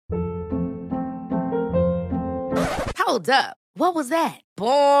Hold up. What was that?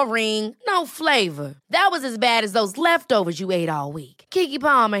 Boring. No flavor. That was as bad as those leftovers you ate all week. Keke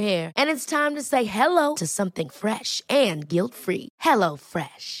Palmer here. And it's time to say hello to something fresh and guilt-free. Hello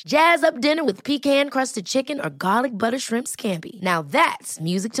Fresh. Jazz up dinner with pecan-crusted chicken or garlic butter shrimp scampi. Now that's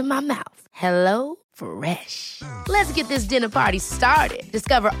music to my mouth. Hello Fresh. Let's get this dinner party started.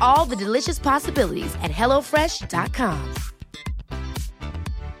 Discover all the delicious possibilities at hellofresh.com.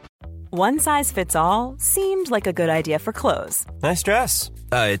 One size fits all seemed like a good idea for clothes. Nice dress.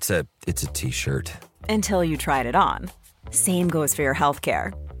 It's a t-shirt. Until you tried it on. Same goes for your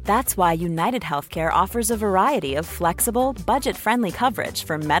healthcare. That's why United Healthcare offers a variety of flexible, budget-friendly coverage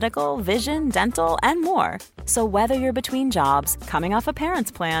for medical, vision, dental, and more. So whether you're between jobs, coming off a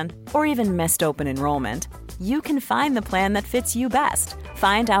parent's plan, or even missed open enrollment, you can find the plan that fits you best.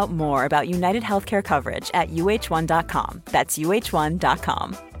 Find out more about United Healthcare coverage at uh1.com. That's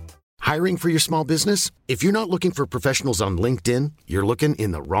uh1.com. Hiring for your small business? If you're not looking for professionals on LinkedIn, you're looking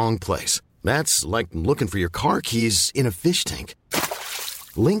in the wrong place. That's like looking for your car keys in a fish tank.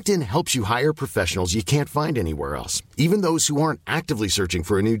 LinkedIn helps you hire professionals you can't find anywhere else, even those who aren't actively searching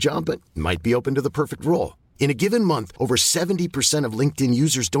for a new job but might be open to the perfect role. In a given month, over 70% of LinkedIn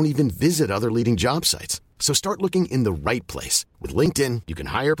users don't even visit other leading job sites. So start looking in the right place. With LinkedIn, you can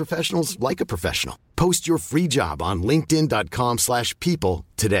hire professionals like a professional. Post your free job on linkedin.com/people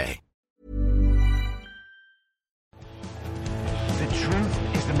today. The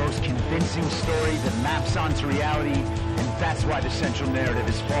truth is the most convincing story that maps onto reality, and that's why the central narrative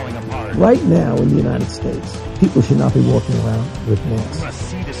is falling apart. Right now in the United States, people should not be walking around with masks. We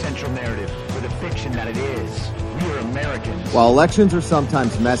must see the central narrative for the fiction that it is. We are Americans. While elections are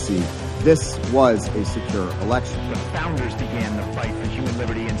sometimes messy, this was a secure election. The founders began the fight for human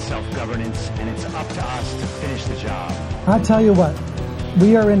liberty and self-governance, and it's up to us to finish the job. I'll tell you what,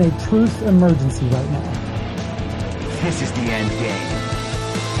 we are in a truth emergency right now. This is the end game.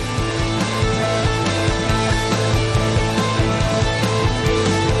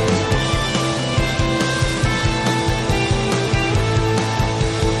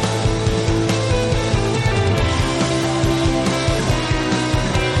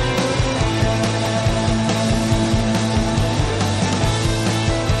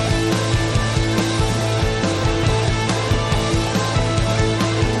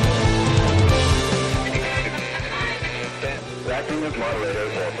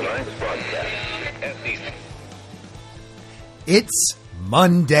 It's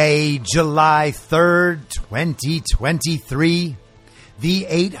Monday, July 3rd, 2023, the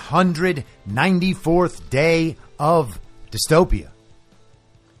 894th day of dystopia.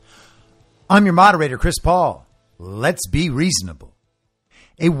 I'm your moderator, Chris Paul. Let's be reasonable.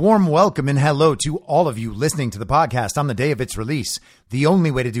 A warm welcome and hello to all of you listening to the podcast on the day of its release. The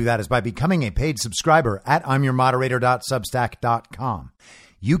only way to do that is by becoming a paid subscriber at imyourmoderator.substack.com.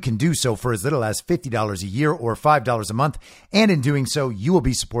 You can do so for as little as $50 a year or $5 a month. And in doing so, you will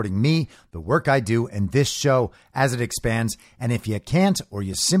be supporting me, the work I do, and this show as it expands. And if you can't or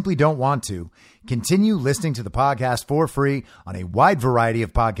you simply don't want to, continue listening to the podcast for free on a wide variety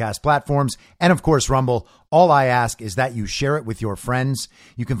of podcast platforms. And of course, Rumble. All I ask is that you share it with your friends.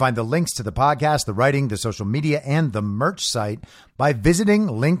 You can find the links to the podcast, the writing, the social media, and the merch site by visiting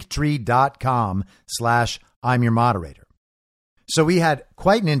linktree.com/I'mYourModerator. So we had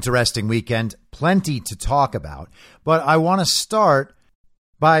quite an interesting weekend, plenty to talk about, but I want to start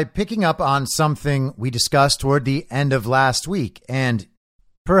by picking up on something we discussed toward the end of last week. And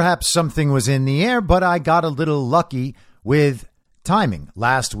perhaps something was in the air, but I got a little lucky with timing.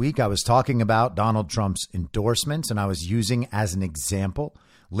 Last week, I was talking about Donald Trump's endorsements, and I was using as an example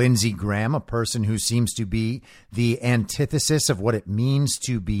Lindsey Graham, a person who seems to be the antithesis of what it means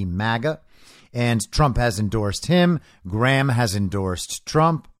to be MAGA. And Trump has endorsed him. Graham has endorsed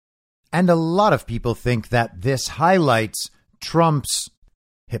Trump. And a lot of people think that this highlights Trump's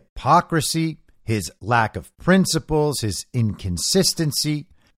hypocrisy, his lack of principles, his inconsistency.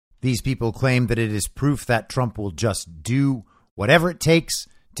 These people claim that it is proof that Trump will just do whatever it takes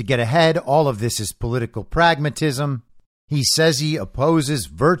to get ahead. All of this is political pragmatism. He says he opposes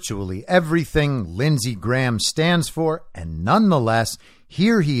virtually everything Lindsey Graham stands for. And nonetheless,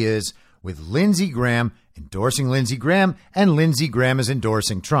 here he is with Lindsey Graham endorsing Lindsey Graham, and Lindsey Graham is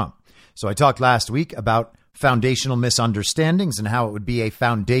endorsing Trump. So I talked last week about foundational misunderstandings and how it would be a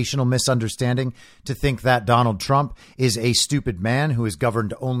foundational misunderstanding to think that Donald Trump is a stupid man who is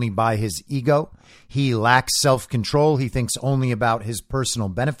governed only by his ego. He lacks self-control. He thinks only about his personal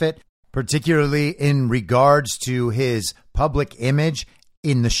benefit, particularly in regards to his public image.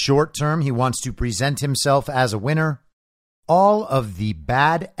 In the short term, he wants to present himself as a winner. all of the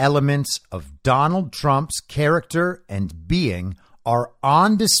bad elements of Donald Trump's character and being are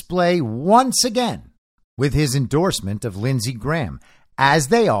on display once again with his endorsement of Lindsey Graham, as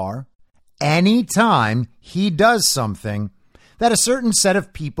they are anytime he does something that a certain set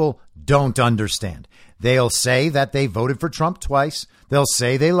of people don't understand. They'll say that they voted for Trump twice. They'll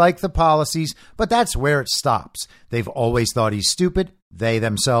say they like the policies, but that's where it stops. They've always thought he's stupid. They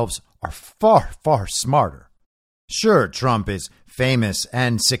themselves are far, far smarter. Sure, Trump is famous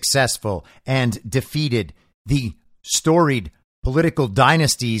and successful and defeated the storied political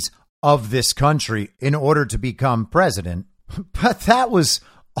dynasties of this country in order to become president, but that was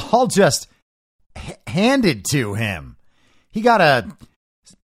all just handed to him. He got a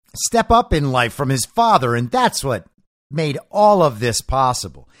step up in life from his father, and that's what made all of this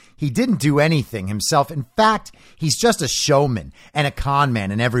possible. He didn't do anything himself. In fact, he's just a showman and a con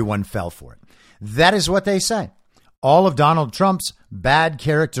man, and everyone fell for it. That is what they say. All of Donald Trump's bad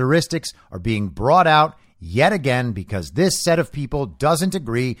characteristics are being brought out yet again because this set of people doesn't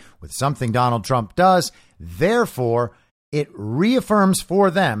agree with something Donald Trump does. Therefore, it reaffirms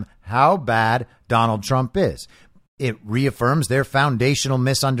for them how bad Donald Trump is. It reaffirms their foundational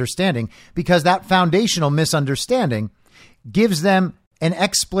misunderstanding because that foundational misunderstanding gives them an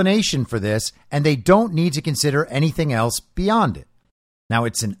explanation for this, and they don't need to consider anything else beyond it. Now,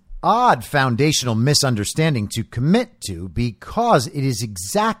 it's an odd foundational misunderstanding to commit to because it is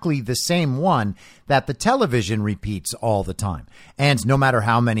exactly the same one that the television repeats all the time. And no matter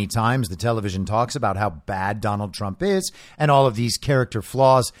how many times the television talks about how bad Donald Trump is and all of these character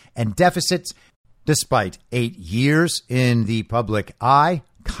flaws and deficits, despite 8 years in the public eye,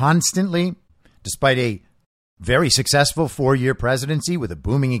 constantly, despite a very successful 4-year presidency with a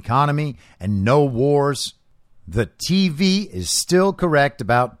booming economy and no wars, the TV is still correct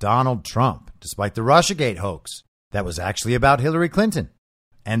about Donald Trump, despite the Russiagate hoax that was actually about Hillary Clinton,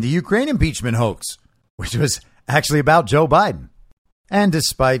 and the Ukraine impeachment hoax, which was actually about Joe Biden. And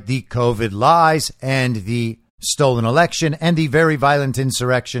despite the COVID lies and the stolen election and the very violent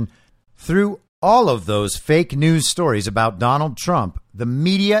insurrection, through all of those fake news stories about Donald Trump, the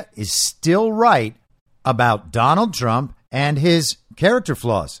media is still right about Donald Trump and his character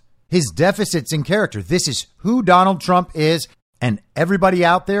flaws. His deficits in character. This is who Donald Trump is, and everybody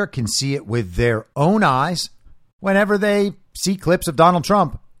out there can see it with their own eyes whenever they see clips of Donald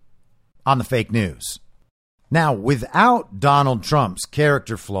Trump on the fake news. Now, without Donald Trump's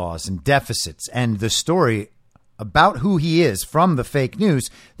character flaws and deficits and the story about who he is from the fake news,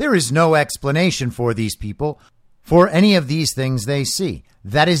 there is no explanation for these people for any of these things they see.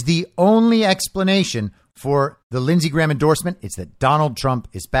 That is the only explanation for the Lindsey Graham endorsement. It's that Donald Trump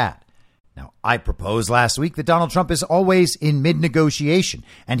is bad. Now, I proposed last week that Donald Trump is always in mid-negotiation,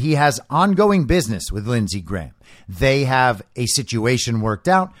 and he has ongoing business with Lindsey Graham. They have a situation worked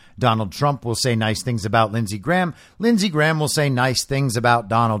out. Donald Trump will say nice things about Lindsey Graham. Lindsey Graham will say nice things about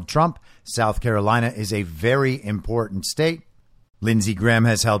Donald Trump. South Carolina is a very important state. Lindsey Graham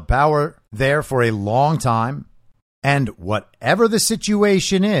has held power there for a long time. And whatever the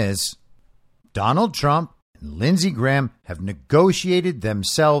situation is, Donald Trump and Lindsey Graham have negotiated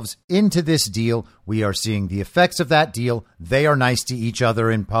themselves into this deal. We are seeing the effects of that deal. They are nice to each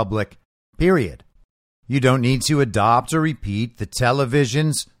other in public, period. You don't need to adopt or repeat the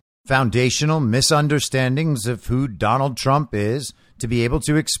television's foundational misunderstandings of who Donald Trump is to be able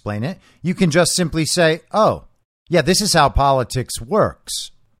to explain it. You can just simply say, oh, yeah, this is how politics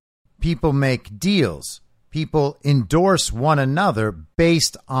works. People make deals. People endorse one another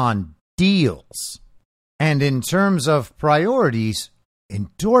based on deals. And in terms of priorities,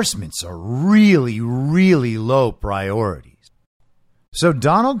 endorsements are really, really low priorities. So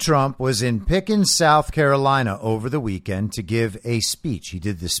Donald Trump was in Pickens, South Carolina over the weekend to give a speech. He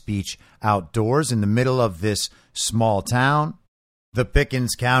did the speech outdoors in the middle of this small town. The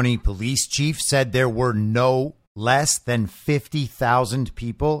Pickens County police chief said there were no less than 50,000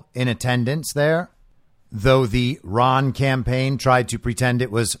 people in attendance there, though the Ron campaign tried to pretend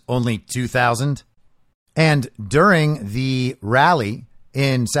it was only 2,000. And during the rally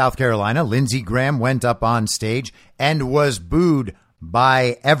in South Carolina, Lindsey Graham went up on stage and was booed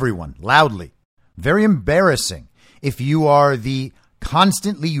by everyone loudly. Very embarrassing if you are the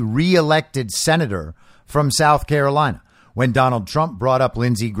constantly reelected senator from South Carolina. When Donald Trump brought up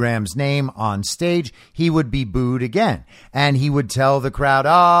Lindsey Graham's name on stage, he would be booed again. And he would tell the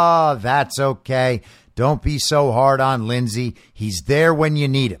crowd, that's okay. Don't be so hard on Lindsey. He's there when you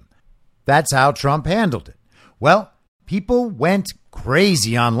need him. That's how Trump handled it. Well, people went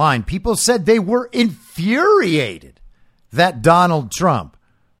crazy online. People said they were infuriated that Donald Trump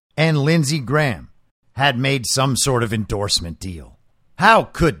and Lindsey Graham had made some sort of endorsement deal. How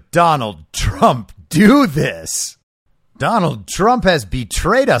could Donald Trump do this? Donald Trump has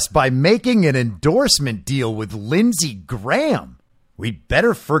betrayed us by making an endorsement deal with Lindsey Graham. We'd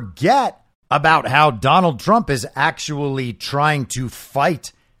better forget about how Donald Trump is actually trying to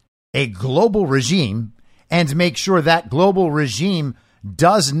fight a global regime and make sure that global regime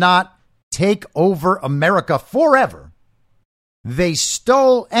does not take over America forever. They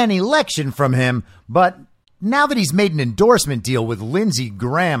stole an election from him, but now that he's made an endorsement deal with Lindsey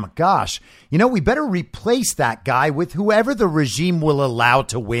Graham, gosh, we better replace that guy with whoever the regime will allow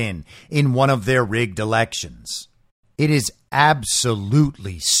to win in one of their rigged elections. It is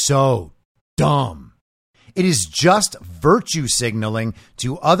absolutely so dumb. It is just virtue signaling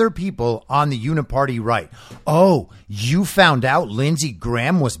to other people on the uniparty right. Oh, you found out Lindsey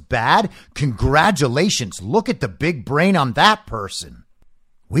Graham was bad? Congratulations. Look at the big brain on that person.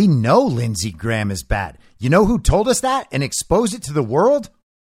 We know Lindsey Graham is bad. You know who told us that and exposed it to the world?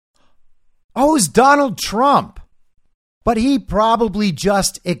 Oh, it's Donald Trump. But he probably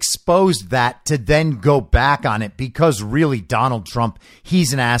just exposed that to then go back on it because really, Donald Trump,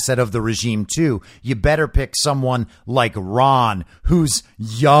 he's an asset of the regime too. You better pick someone like Ron, who's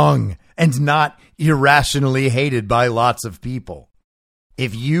young and not irrationally hated by lots of people.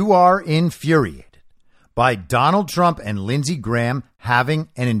 If you are infuriated by Donald Trump and Lindsey Graham having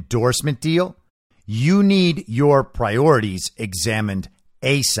an endorsement deal, you need your priorities examined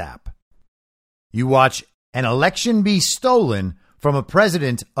ASAP. You watch an election be stolen from a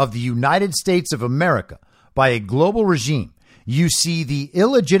president of the United States of America by a global regime. You see the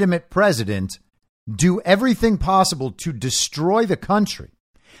illegitimate president do everything possible to destroy the country.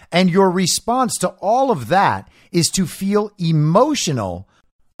 And your response to all of that is to feel emotional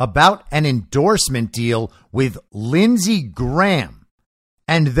about an endorsement deal with Lindsey Graham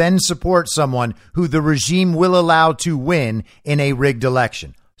and then support someone who the regime will allow to win in a rigged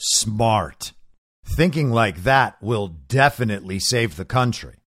election. Smart. Thinking like that will definitely save the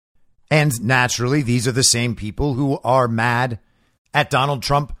country. And naturally, these are the same people who are mad at Donald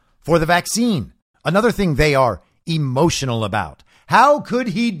Trump for the vaccine. Another thing they are emotional about. How could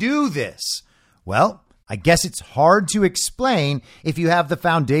he do this? Well, I guess it's hard to explain if you have the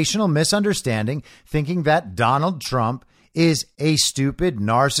foundational misunderstanding thinking that Donald Trump is a stupid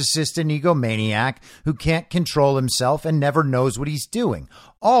narcissist and egomaniac who can't control himself and never knows what he's doing,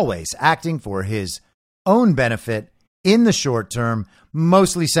 always acting for his own benefit in the short term,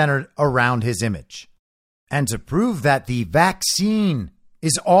 mostly centered around his image. And to prove that the vaccine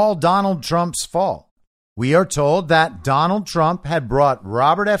is all Donald Trump's fault, we are told that Donald Trump had brought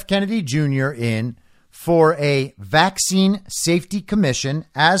Robert F. Kennedy Jr. in for a vaccine safety commission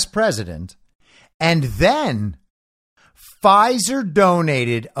as president, and then Pfizer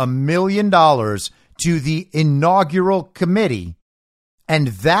donated $1 million to the inaugural committee, and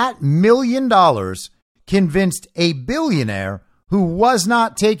that $1 million convinced a billionaire who was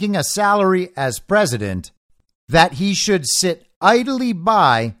not taking a salary as president that he should sit idly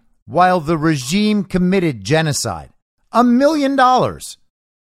by while the regime committed genocide. $1 million.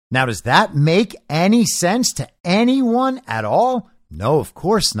 Now, does that make any sense to anyone at all? No, of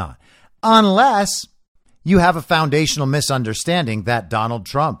course not. Unless you have a foundational misunderstanding that Donald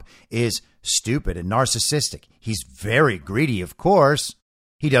Trump is stupid and narcissistic. He's very greedy, of course.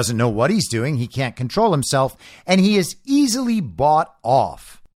 He doesn't know what he's doing. He can't control himself, and he is easily bought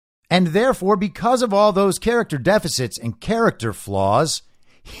off. And therefore, because of all those character deficits and character flaws,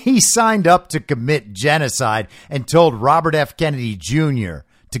 he signed up to commit genocide and told Robert F. Kennedy Jr.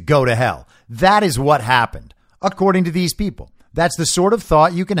 to go to hell. That is what happened, according to these people. That's the sort of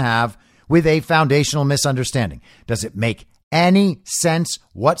thought you can have with a foundational misunderstanding. Does it make any sense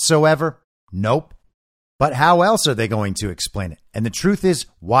whatsoever? Nope. But how else are they going to explain it? And the truth is,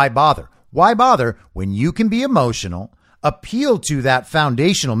 why bother? Why bother when you can be emotional, appeal to that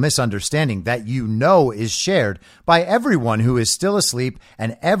foundational misunderstanding that you know is shared by everyone who is still asleep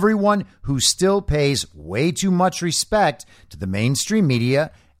and everyone who still pays way too much respect to the mainstream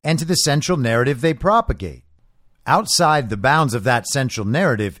media and to the central narrative they propagate. Outside the bounds of that central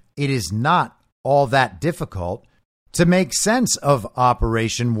narrative, it is not all that difficult to make sense of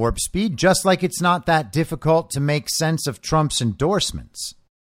Operation Warp Speed, just like it's not that difficult to make sense of Trump's endorsements.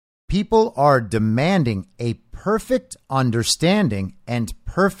 People are demanding a perfect understanding and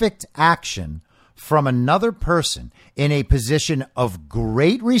perfect action from another person in a position of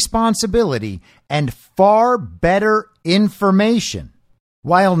great responsibility and far better information,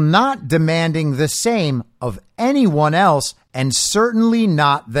 while not demanding the same of anyone else and certainly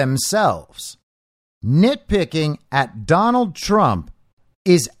not themselves. Nitpicking at Donald Trump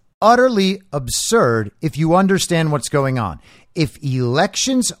is utterly absurd if you understand what's going on. If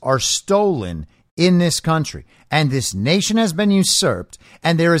elections are stolen in this country and this nation has been usurped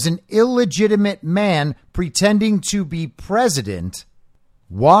and there is an illegitimate man pretending to be president,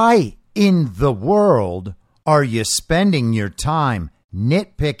 why in the world are you spending your time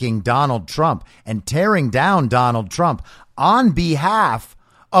nitpicking Donald Trump and tearing down Donald Trump on behalf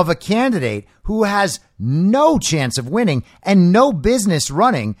of a candidate who has no chance of winning and no business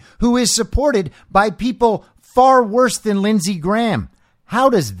running, who is supported by people far worse than Lindsey Graham? How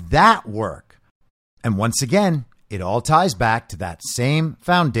does that work? And once again, it all ties back to that same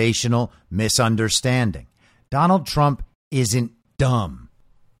foundational misunderstanding. Donald Trump isn't dumb,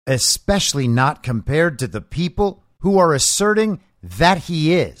 especially not compared to the people who are asserting that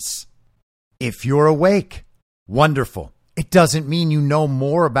he is. If you're awake, wonderful. It doesn't mean you know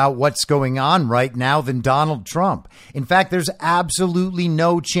more about what's going on right now than Donald Trump. In fact, there's absolutely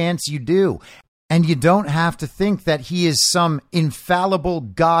no chance you do. And you don't have to think that he is some infallible,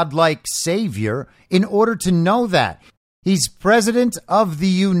 godlike savior in order to know that. He's president of the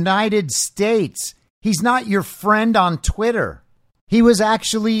United States. He's not your friend on Twitter. He was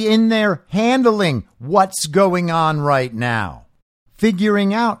actually in there handling what's going on right now,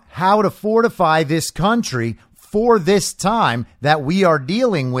 figuring out how to fortify this country for this time that we are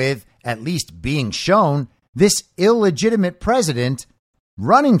dealing with, at least being shown, this illegitimate president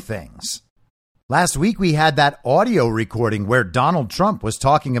running things. Last week, we had that audio recording where Donald Trump was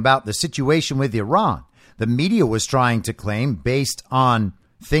talking about the situation with Iran. The media was trying to claim, based on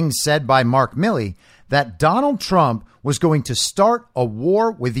things said by Mark Milley, that Donald Trump was going to start a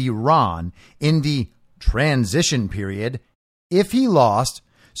war with Iran in the transition period if he lost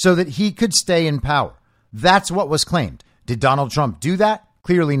so that he could stay in power. That's what was claimed. Did Donald Trump do that?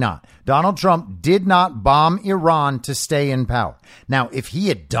 Clearly not. Donald Trump did not bomb Iran to stay in power. Now, if he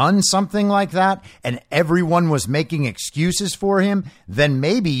had done something like that and everyone was making excuses for him, then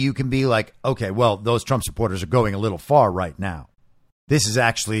maybe you can be like, okay, well, those Trump supporters are going a little far right now. This is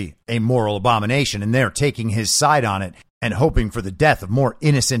actually a moral abomination, and they're taking his side on it and hoping for the death of more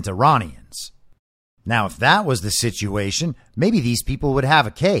innocent Iranians. Now, if that was the situation, maybe these people would have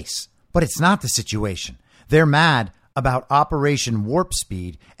a case, but it's not the situation. They're mad about Operation Warp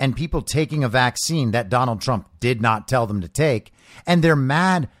Speed and people taking a vaccine that Donald Trump did not tell them to take. And they're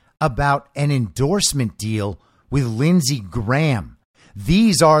mad about an endorsement deal with Lindsey Graham.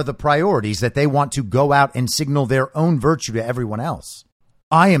 These are the priorities that they want to go out and signal their own virtue to everyone else.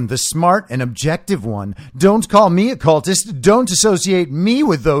 I am the smart and objective one. Don't call me a cultist. Don't associate me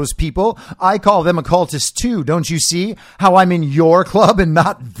with those people. I call them a cultist too. Don't you see how I'm in your club and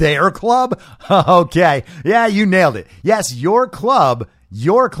not their club? Okay. Yeah, you nailed it. Yes, your club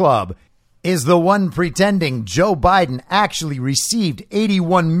is the one pretending Joe Biden actually received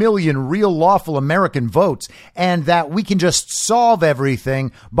 81 million real lawful American votes and that we can just solve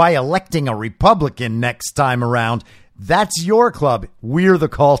everything by electing a Republican next time around. That's your club. We're the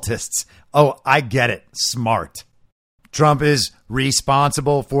cultists. Oh, I get it. Smart. Trump is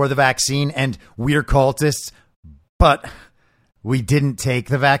responsible for the vaccine and we're cultists, but we didn't take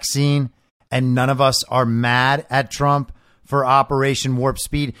the vaccine and none of us are mad at Trump for Operation Warp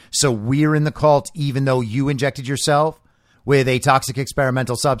Speed. So we're in the cult, even though you injected yourself with a toxic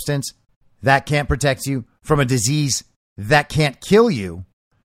experimental substance that can't protect you from a disease that can't kill you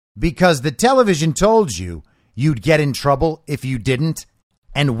because the television told you you'd get in trouble if you didn't,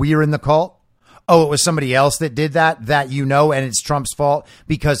 and we're in the cult? Oh, it was somebody else that did that you know, and it's Trump's fault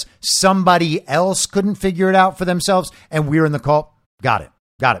because somebody else couldn't figure it out for themselves, and we're in the cult? Got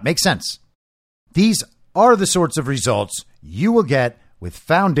it. Makes sense. These are the sorts of results you will get with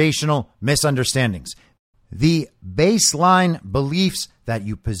foundational misunderstandings. The baseline beliefs that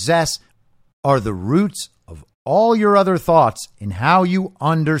you possess are the roots of all your other thoughts in how you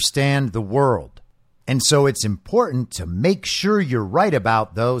understand the world. And so it's important to make sure you're right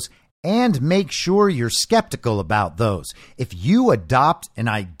about those and make sure you're skeptical about those. If you adopt an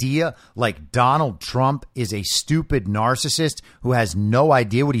idea like Donald Trump is a stupid narcissist who has no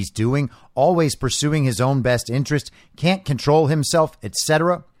idea what he's doing, always pursuing his own best interest, can't control himself,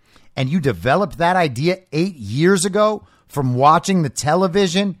 etc., and you developed that idea 8 years ago from watching the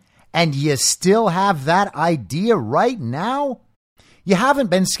television, and you still have that idea right now, you haven't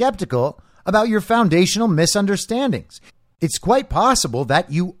been skeptical about your foundational misunderstandings. It's quite possible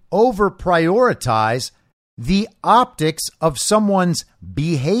that you over-prioritize the optics of someone's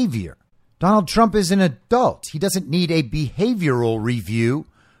behavior. Donald Trump is an adult. He doesn't need a behavioral review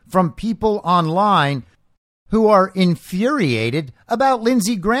from people online who are infuriated about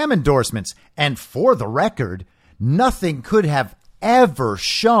Lindsey Graham endorsements. And for the record, nothing could have ever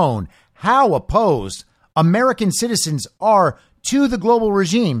shown how opposed American citizens are to the global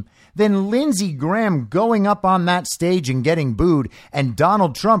regime than Lindsey Graham going up on that stage and getting booed, and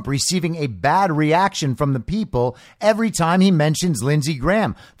Donald Trump receiving a bad reaction from the people every time he mentions Lindsey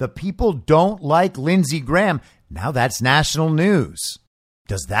Graham. The people don't like Lindsey Graham. Now that's national news.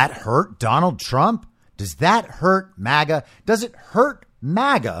 Does that hurt Donald Trump? Does that hurt MAGA? Does it hurt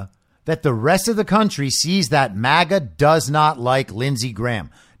MAGA that the rest of the country sees that MAGA does not like Lindsey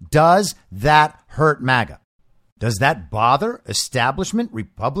Graham? Does that hurt MAGA? Does that bother establishment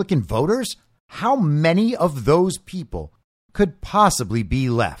Republican voters? How many of those people could possibly be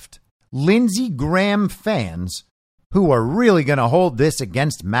left? Lindsey Graham fans who are really going to hold this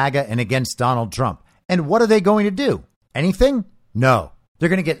against MAGA and against Donald Trump. And what are they going to do? Anything? No. They're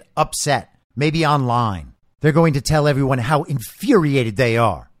going to get upset, maybe online. They're going to tell everyone how infuriated they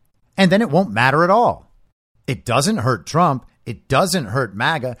are. And then it won't matter at all. It doesn't hurt Trump. It doesn't hurt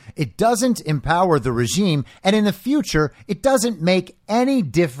MAGA. It doesn't empower the regime. And in the future, it doesn't make any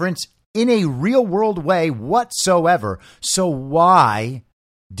difference in a real world way whatsoever. So why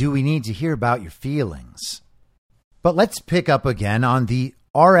do we need to hear about your feelings? But let's pick up again on the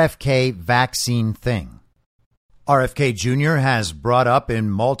RFK vaccine thing. RFK Jr. has brought up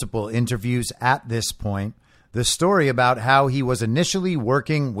in multiple interviews at this point the story about how he was initially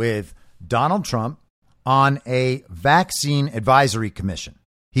working with Donald Trump on a vaccine advisory commission.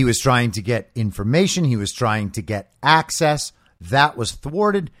 He was trying to get information. He was trying to get access. That was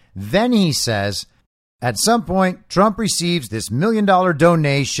thwarted. Then he says, at some point, Trump receives this $1 million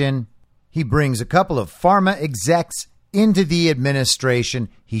donation. He brings a couple of pharma execs into the administration.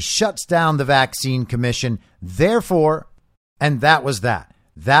 He shuts down the vaccine commission. Therefore, and that was that.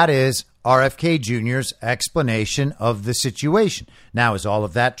 That is RFK Jr.'s explanation of the situation. Now, is all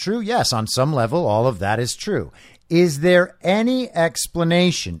of that true? Yes, on some level, all of that is true. Is there any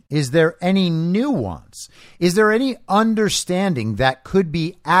explanation? Is there any nuance? Is there any understanding that could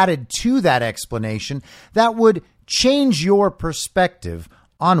be added to that explanation that would change your perspective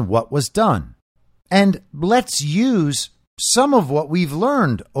on what was done? And let's use some of what we've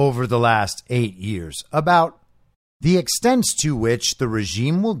learned over the last 8 years about the extent to which the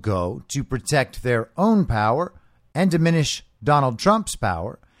regime will go to protect their own power and diminish Donald Trump's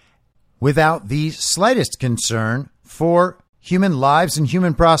power without the slightest concern for human lives and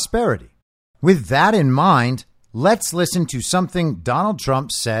human prosperity. With that in mind, let's listen to something Donald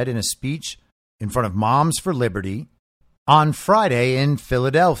Trump said in a speech in front of Moms for Liberty on Friday in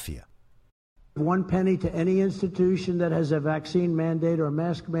Philadelphia. 1 penny to any institution that has a vaccine mandate or a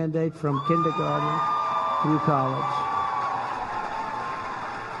mask mandate from kindergarten through college.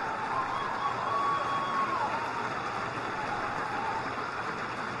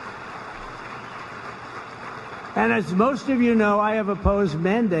 And as most of you know, I have opposed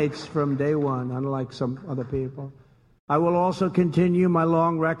mandates from day one, unlike some other people. I will also continue my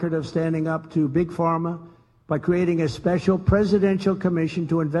long record of standing up to Big Pharma by creating a special presidential commission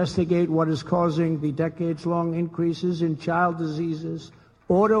to investigate what is causing the decades-long increases in child diseases,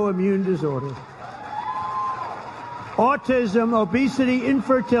 autoimmune disorders, autism, obesity,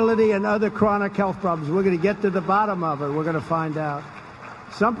 infertility, and other chronic health problems. We're going to get to the bottom of it. We're going to find out.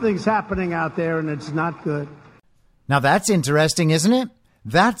 Something's happening out there, and it's not good. Now, that's interesting, isn't it?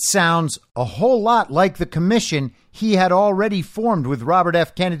 That sounds a whole lot like the commission he had already formed with Robert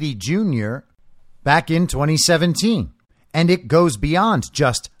F. Kennedy Jr. back in 2017. And it goes beyond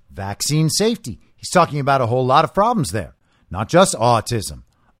just vaccine safety. He's talking about a whole lot of problems there, not just autism,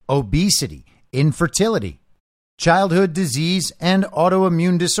 obesity, infertility, childhood disease, and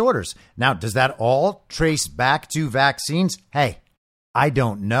autoimmune disorders. Now, does that all trace back to vaccines? Hey, I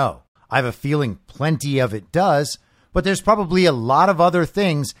don't know. I have a feeling plenty of it does, but there's probably a lot of other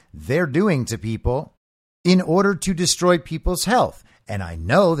things they're doing to people in order to destroy people's health. And I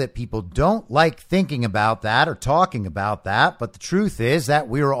know that people don't like thinking about that or talking about that, but the truth is that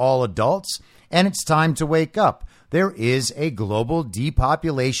we're all adults and it's time to wake up. There is a global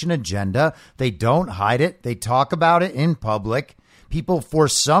depopulation agenda. They don't hide it. They talk about it in public. People, for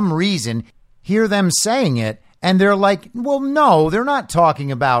some reason, hear them saying it and they're like, well, no, they're not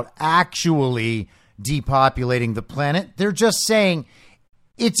talking about actually depopulating the planet. They're just saying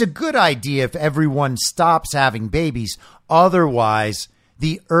it's a good idea if everyone stops having babies. Otherwise,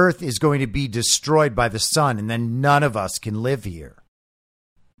 the earth is going to be destroyed by the sun and then none of us can live here.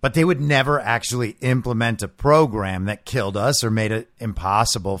 But they would never actually implement a program that killed us or made it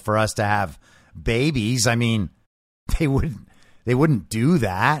impossible for us to have babies. I mean, they wouldn't do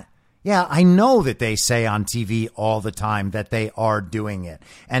that. Yeah, I know that they say on TV all the time that they are doing it.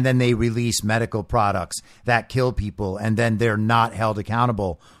 And then they release medical products that kill people, and then they're not held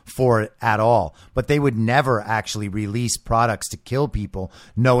accountable for it at all. But they would never actually release products to kill people,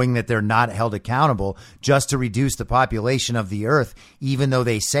 knowing that they're not held accountable, just to reduce the population of the earth, even though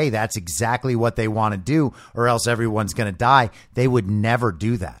they say that's exactly what they want to do, or else everyone's going to die. They would never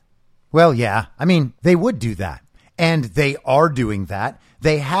do that. Well, yeah, I mean, they would do that. And they are doing that.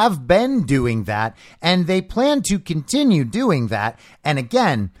 They have been doing that, and they plan to continue doing that. And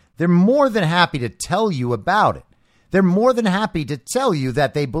again, they're more than happy to tell you about it. They're more than happy to tell you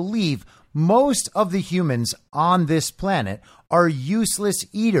that they believe most of the humans on this planet are useless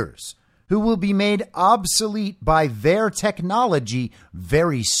eaters who will be made obsolete by their technology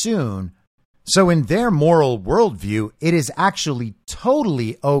very soon. So in their moral worldview, it is actually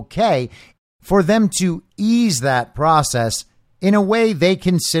totally okay for them to ease that process in a way they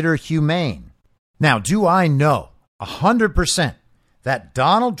consider humane. Now, do I know 100% that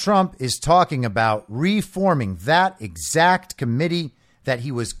Donald Trump is talking about reforming that exact committee that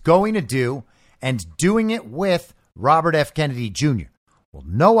he was going to do and doing it with Robert F. Kennedy Jr.? Well,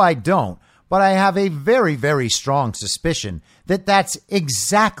 no, I don't, but I have a very, very strong suspicion that that's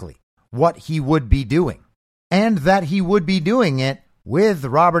exactly what he would be doing, and that he would be doing it with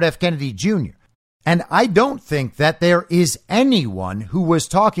Robert F. Kennedy Jr. And I don't think that there is anyone who was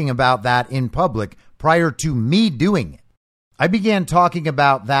talking about that in public prior to me doing it. I began talking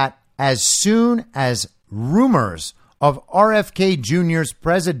about that as soon as rumors of RFK Jr.'s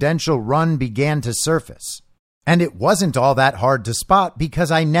presidential run began to surface. And it wasn't all that hard to spot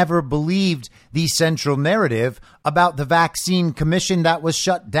because I never believed the central narrative about the vaccine commission that was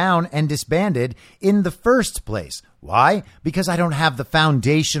shut down and disbanded in the first place. Why? Because I don't have the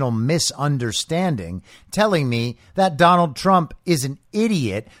foundational misunderstanding telling me that Donald Trump is an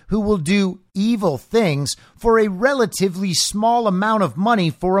idiot who will do evil things for a relatively small amount of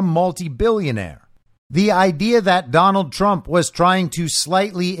money for a multi-billionaire. The idea that Donald Trump was trying to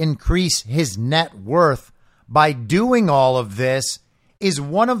slightly increase his net worth by doing all of this is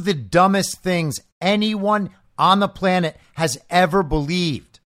one of the dumbest things anyone on the planet has ever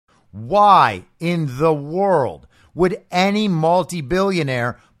believed. Why in the world would any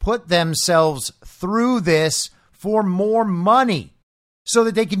multi-billionaire put themselves through this for more money so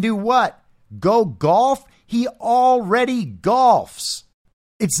that they can do what? Go golf? He already golfs.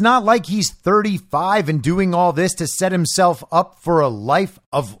 It's not like he's 35 and doing all this to set himself up for a life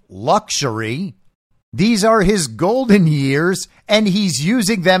of luxury. These are his golden years, and he's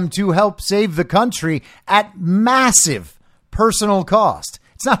using them to help save the country at massive personal cost.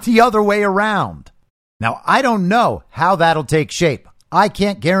 It's not the other way around. Now, I don't know how that'll take shape. I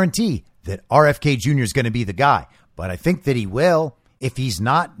can't guarantee that RFK Jr. is going to be the guy, but I think that he will if he's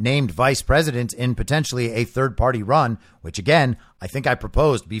not named vice president in potentially a third-party run, which, again, I think I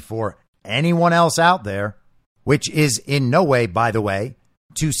proposed before anyone else out there, which is in no way, by the way,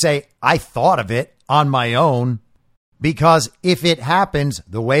 to say I thought of it on my own, because if it happens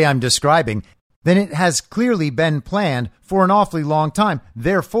the way I'm describing, then it has clearly been planned for an awfully long time.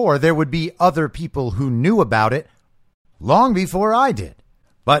 Therefore, there would be other people who knew about it long before I did.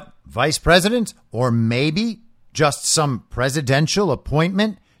 But vice president, or maybe just some presidential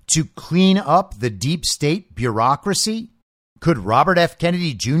appointment to clean up the deep state bureaucracy? Could Robert F.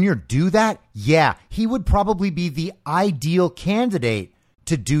 Kennedy Jr. do that? Yeah, he would probably be the ideal candidate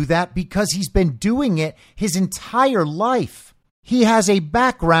to do that because he's been doing it his entire life. He has a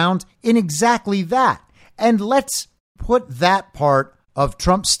background in exactly that. And let's put that part of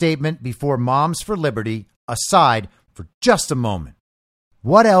Trump's statement before Moms for Liberty aside for just a moment.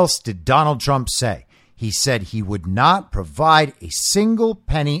 What else did Donald Trump say? He said he would not provide a single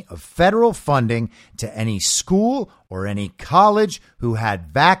penny of federal funding to any school or any college who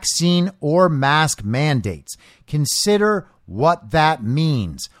had vaccine or mask mandates. Consider what that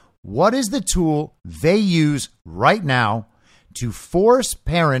means. What is the tool they use right now to force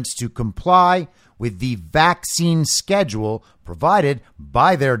parents to comply with the vaccine schedule provided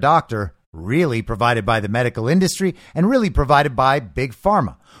by their doctor, really provided by the medical industry, and really provided by Big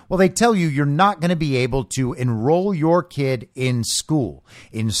Pharma? Well, they tell you you're not going to be able to enroll your kid in school.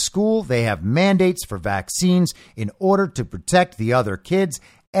 In school, they have mandates for vaccines in order to protect the other kids.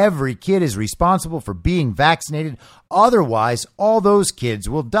 Every kid is responsible for being vaccinated. Otherwise, all those kids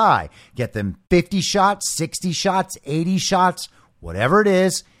will die. Get them 50 shots, 60 shots, 80 shots, whatever it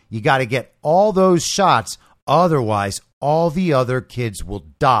is. You got to get all those shots. Otherwise, all the other kids will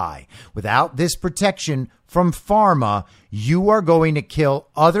die. Without this protection from pharma, you are going to kill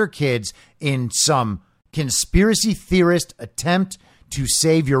other kids in some conspiracy theorist attempt to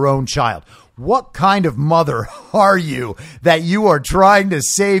save your own child. What kind of mother are you that you are trying to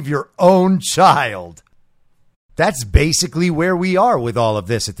save your own child? That's basically where we are with all of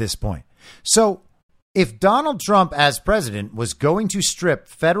this at this point. So if Donald Trump as president was going to strip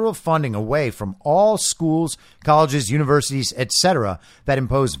federal funding away from all schools, colleges, universities, etc., that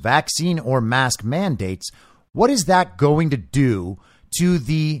impose vaccine or mask mandates, what is that going to do to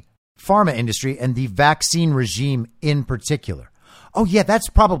the pharma industry and the vaccine regime in particular? Oh, yeah, that's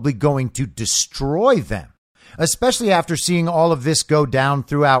probably going to destroy them, especially after seeing all of this go down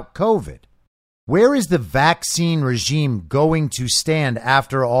throughout COVID. Where is the vaccine regime going to stand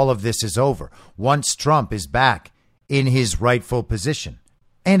after all of this is over, once Trump is back in his rightful position?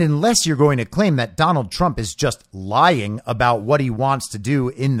 And unless you're going to claim that Donald Trump is just lying about what he wants to do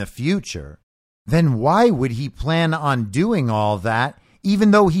in the future, then why would he plan on doing all that,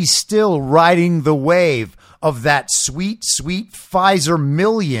 even though he's still riding the wave of that sweet, sweet Pfizer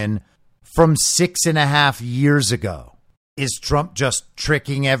million from 6.5 years ago? Is Trump just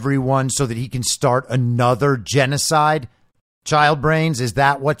tricking everyone so that he can start another genocide? Child brains, is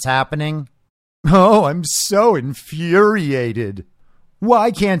that what's happening? Oh, I'm so infuriated. Why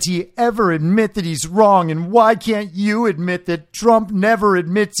can't he ever admit that he's wrong? And why can't you admit that Trump never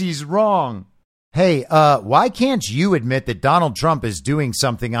admits he's wrong? Hey, why can't you admit that Donald Trump is doing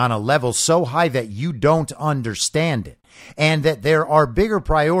something on a level so high that you don't understand it, and that there are bigger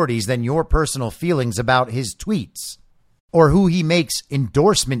priorities than your personal feelings about his tweets or who he makes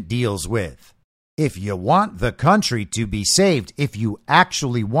endorsement deals with? If you want the country to be saved, if you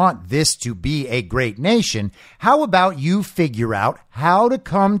actually want this to be a great nation, how about you figure out how to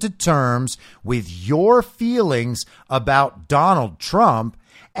come to terms with your feelings about Donald Trump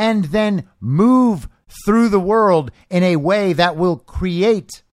and then move through the world in a way that will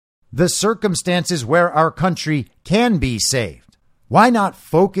create the circumstances where our country can be saved? Why not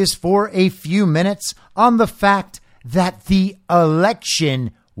focus for a few minutes on the fact that the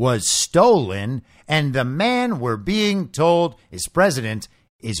election was stolen and the man we're being told is president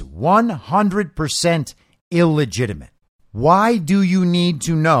is 100% illegitimate? Why do you need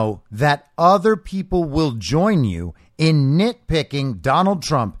to know that other people will join you in nitpicking Donald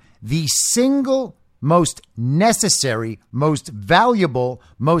Trump, the single most necessary, most valuable,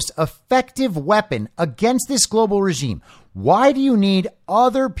 most effective weapon against this global regime? Why do you need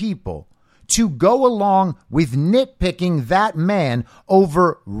other people to go along with nitpicking that man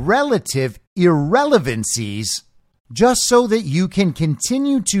over relative irrelevancies just so that you can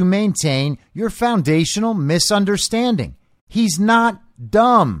continue to maintain your foundational misunderstanding? He's not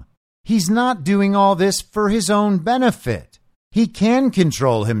dumb. He's not doing all this for his own benefit. He can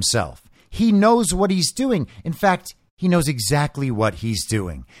control himself. He knows what he's doing. In fact, he knows exactly what he's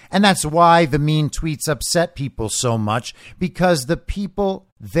doing. And that's why the mean tweets upset people so much, because the people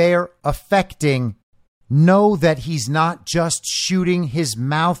they're affecting know that he's not just shooting his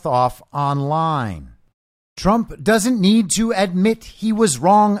mouth off online. Trump doesn't need to admit he was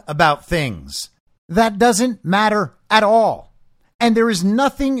wrong about things. That doesn't matter at all. And there is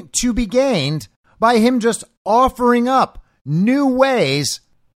nothing to be gained by him just offering up new ways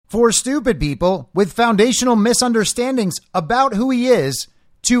for stupid people with foundational misunderstandings about who he is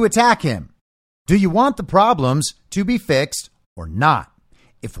to attack him. Do you want the problems to be fixed or not?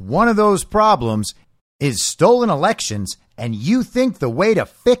 If one of those problems is stolen elections and you think the way to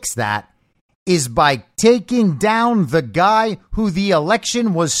fix that is by taking down the guy who the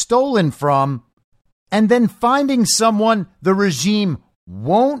election was stolen from and then finding someone the regime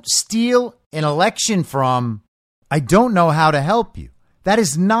won't steal an election from, I don't know how to help you. That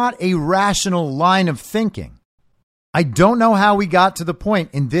is not a rational line of thinking. I don't know how we got to the point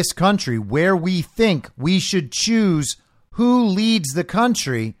in this country where we think we should choose who leads the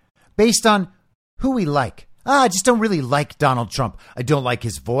country based on who we like. I just don't really like Donald Trump. I don't like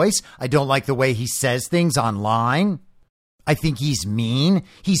his voice. I don't like the way he says things online. I think he's mean.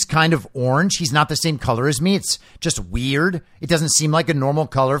 He's kind of orange. He's not the same color as me. It's just weird. It doesn't seem like a normal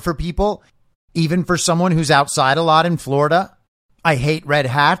color for people, even for someone who's outside a lot in Florida. I hate red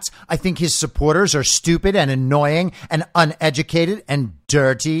hats. I think his supporters are stupid and annoying and uneducated and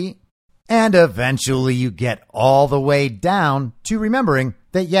dirty. And eventually you get all the way down to remembering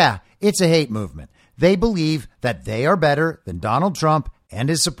that, yeah, it's a hate movement. They believe that they are better than Donald Trump and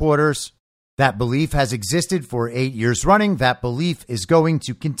his supporters. That belief has existed for 8 years running. That belief is going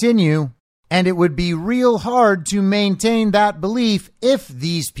to continue. And it would be real hard to maintain that belief if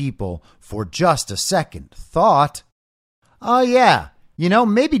these people, for just a second, thought, oh, yeah,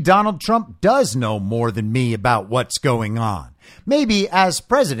 maybe Donald Trump does know more than me about what's going on. Maybe as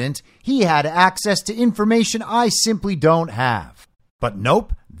president, he had access to information I simply don't have. But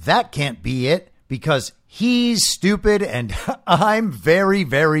nope, that can't be it because he's stupid and I'm very,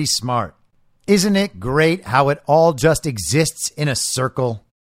 very smart. Isn't it great how it all just exists in a circle?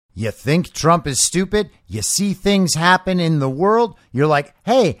 You think Trump is stupid, you see things happen in the world, you're like,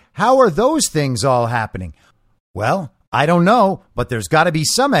 hey, how are those things all happening? Well, I don't know, but there's got to be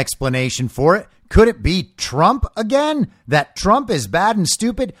some explanation for it. Could it be Trump again? That Trump is bad and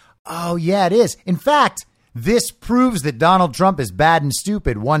stupid? Oh, yeah, it is. In fact, this proves that Donald Trump is bad and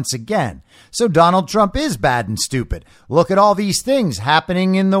stupid once again. So Donald Trump is bad and stupid. Look at all these things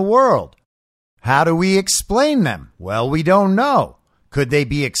happening in the world. How do we explain them? Well, we don't know. Could they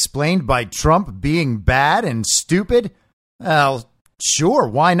be explained by Trump being bad and stupid? Well, sure,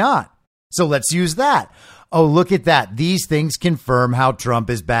 why not? So let's use that. Oh, look at that. These things confirm how Trump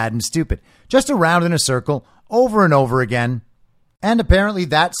is bad and stupid. Just around in a circle, over and over again. And apparently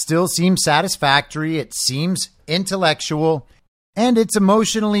that still seems satisfactory. It seems intellectual. And it's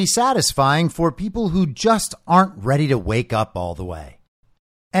emotionally satisfying for people who just aren't ready to wake up all the way.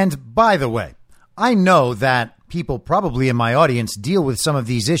 And by the way, I know that people probably in my audience deal with some of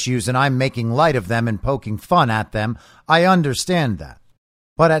these issues and I'm making light of them and poking fun at them. I understand that.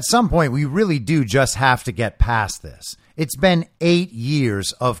 But at some point, we really do just have to get past this. It's been 8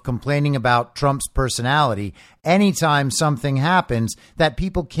 years of complaining about Trump's personality anytime something happens that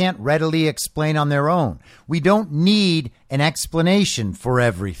people can't readily explain on their own. We don't need an explanation for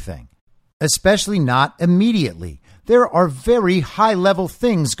everything, especially not immediately. There are very high-level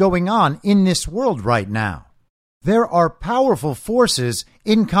things going on in this world right now. There are powerful forces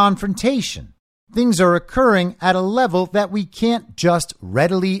in confrontation. Things are occurring at a level that we can't just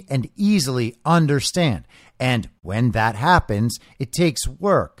readily and easily understand. And when that happens, it takes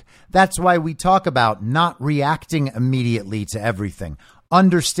work. That's why we talk about not reacting immediately to everything.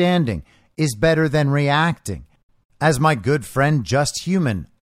 Understanding is better than reacting. As my good friend Just Human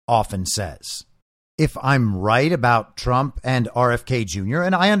often says, if I'm right about Trump and RFK Jr.,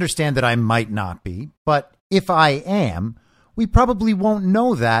 and I understand that I might not be, but if I am, we probably won't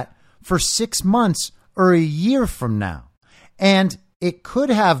know that for 6 months or a year from now. And it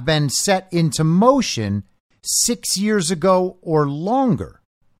could have been set into motion 6 years ago or longer.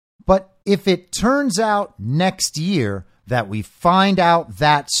 But if it turns out next year that we find out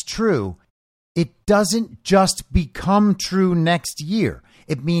that's true, it doesn't just become true next year.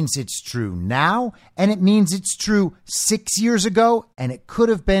 It means it's true now, and it means it's true 6 years ago, and it could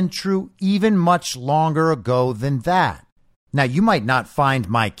have been true even much longer ago than that. Now, you might not find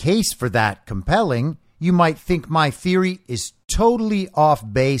my case for that compelling. You might think my theory is totally off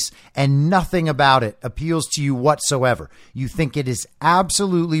base and nothing about it appeals to you whatsoever. You think it is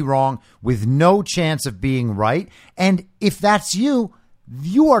absolutely wrong with no chance of being right. And if that's you,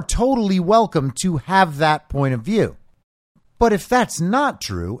 you are totally welcome to have that point of view. But if that's not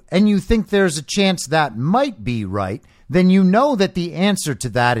true and you think there's a chance that might be right, then you know that the answer to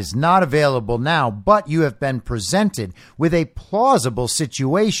that is not available now, but you have been presented with a plausible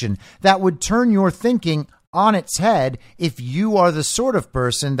situation that would turn your thinking on its head if you are the sort of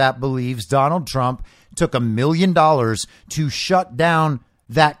person that believes Donald Trump took $1 million to shut down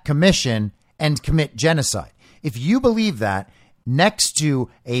that commission and commit genocide. If you believe that, next to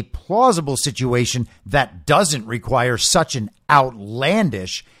a plausible situation that doesn't require such an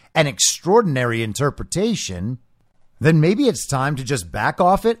outlandish and extraordinary interpretation, then maybe it's time to just back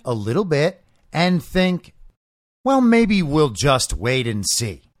off it a little bit and think, well, maybe we'll just wait and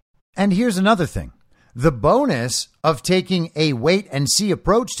see. And here's another thing. The bonus of taking a wait and see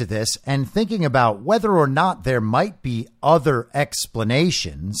approach to this and thinking about whether or not there might be other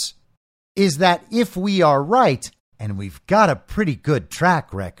explanations is that if we are right, and we've got a pretty good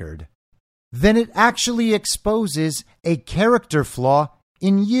track record, then it actually exposes a character flaw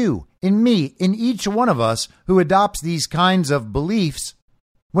in you, in me, in each one of us who adopts these kinds of beliefs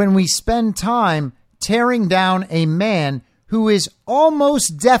when we spend time tearing down a man who is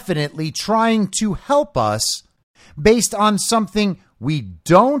almost definitely trying to help us based on something we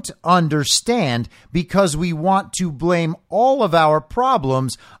don't understand because we want to blame all of our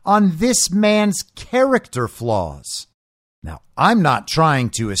problems on this man's character flaws. Now, I'm not trying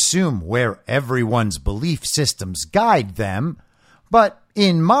to assume where everyone's belief systems guide them, but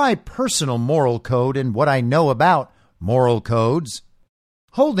in my personal moral code and what I know about moral codes,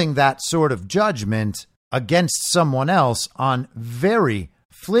 holding that sort of judgment against someone else on very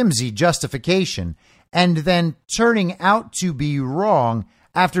flimsy justification and then turning out to be wrong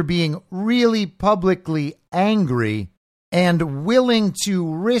after being really publicly angry and willing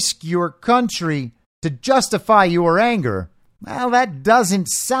to risk your country to justify your anger, well, that doesn't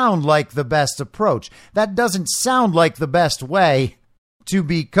sound like the best approach. That doesn't sound like the best way to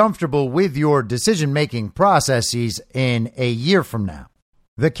be comfortable with your decision-making processes in a year from now.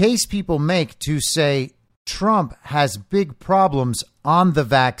 The case people make to say Trump has big problems on the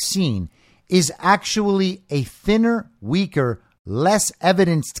vaccine is actually a thinner, weaker, less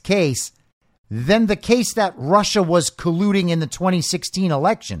evidenced case than the case that Russia was colluding in the 2016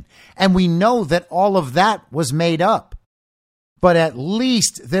 election. And we know that all of that was made up. But at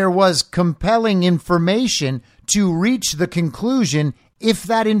least there was compelling information to reach the conclusion if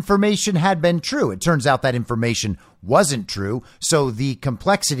that information had been true. It turns out that information wasn't true, so the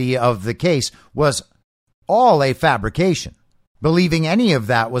complexity of the case was all a fabrication. Believing any of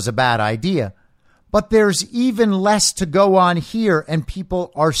that was a bad idea. But there's even less to go on here, and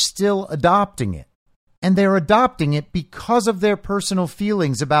people are still adopting it. And they're adopting it because of their personal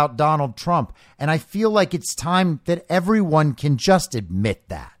feelings about Donald Trump. And I feel like it's time that everyone can just admit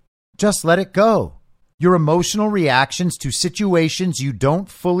that. Just let it go. Your emotional reactions to situations you don't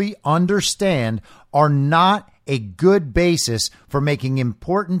fully understand are not a good basis for making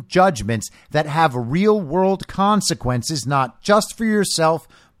important judgments that have real-world consequences, not just for yourself,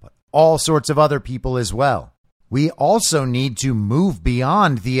 but all sorts of other people as well. We also need to move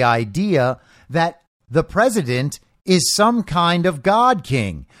beyond the idea that the president is some kind of God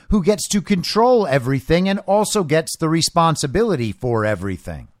king who gets to control everything and also gets the responsibility for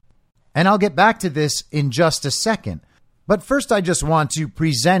everything. And I'll get back to this in just a second. But first, I just want to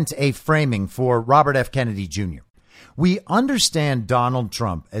present a framing for Robert F. Kennedy Jr. We understand Donald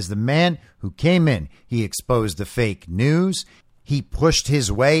Trump as the man who came in. He exposed the fake news. He pushed his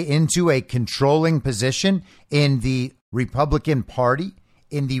way into a controlling position in the Republican Party,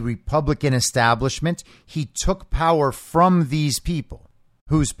 in the Republican establishment. He took power from these people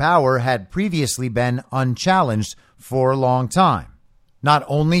whose power had previously been unchallenged for a long time. Not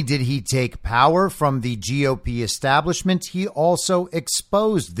only did he take power from the GOP establishment, he also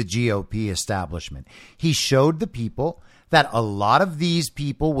exposed the GOP establishment. He showed the people that a lot of these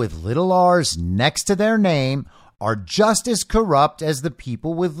people with little r's next to their name are just as corrupt as the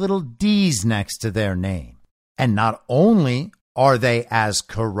people with little d's next to their name. And not only are they as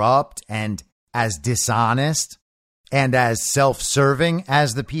corrupt and as dishonest and as self-serving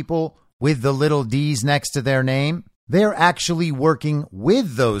as the people with the little d's next to their name, they're actually working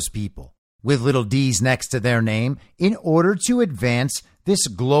with those people with little d's next to their name in order to advance this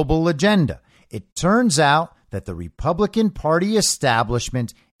global agenda. It turns out that the Republican Party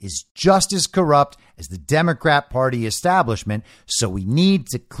establishment is just as corrupt as the Democrat Party establishment, so we need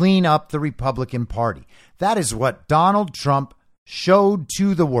to clean up the Republican Party. That is what Donald Trump showed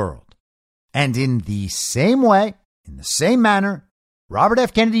to the world. And in the same way, in the same manner, Robert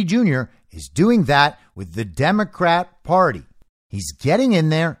F. Kennedy Jr. is doing that with the Democrat Party. He's getting in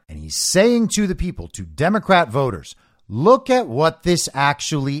there and he's saying to the people, to Democrat voters, look at what this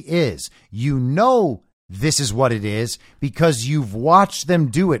actually is. You know this is what it is because you've watched them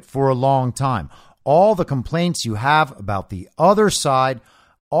do it for a long time. All the complaints you have about the other side,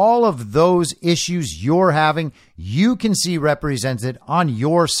 all of those issues you're having, you can see represented on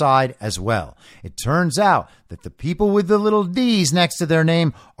your side as well. It turns out that the people with the little d's next to their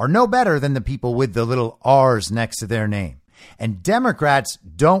name are no better than the people with the little r's next to their name. And Democrats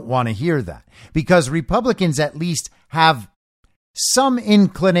don't want to hear that because Republicans at least have some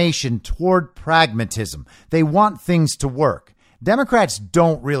inclination toward pragmatism. They want things to work. Democrats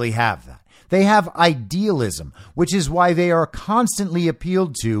don't really have that. They have idealism, which is why they are constantly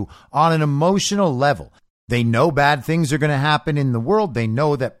appealed to on an emotional level. They know bad things are going to happen in the world. They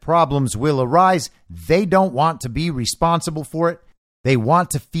know that problems will arise. They don't want to be responsible for it. They want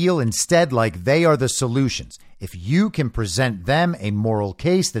to feel instead like they are the solutions. If you can present them a moral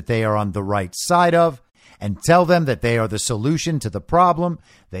case that they are on the right side of and tell them that they are the solution to the problem,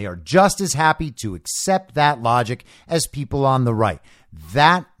 they are just as happy to accept that logic as people on the right.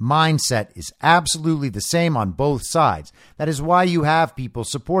 That mindset is absolutely the same on both sides. That is why you have people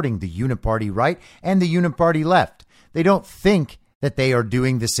supporting the uniparty right and the uniparty left. They don't think that they are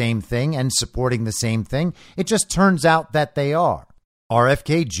doing the same thing and supporting the same thing. It just turns out that they are.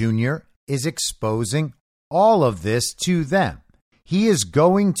 RFK Jr. is exposing all of this to them. He is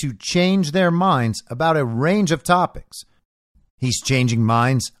going to change their minds about a range of topics. He's changing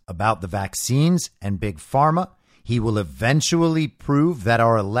minds about the vaccines and big pharma. He will eventually prove that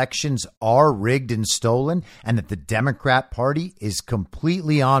our elections are rigged and stolen and that the Democrat Party is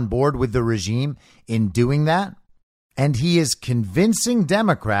completely on board with the regime in doing that. And he is convincing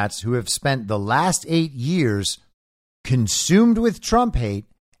Democrats who have spent the last 8 years consumed with Trump hate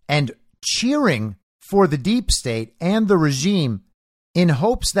and cheering for the deep state and the regime in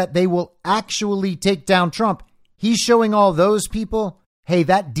hopes that they will actually take down Trump. He's showing all those people hey,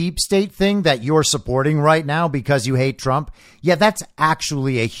 that deep state thing that you're supporting right now because you hate Trump, yeah, that's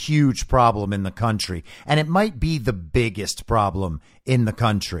actually a huge problem in the country. And it might be the biggest problem in the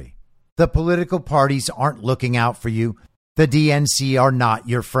country. The political parties aren't looking out for you. The DNC are not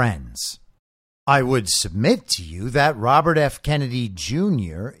your friends. I would submit to you that Robert F. Kennedy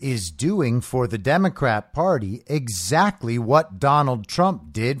Jr. is doing for the Democrat Party exactly what Donald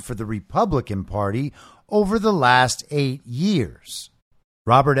Trump did for the Republican Party over the last 8 years.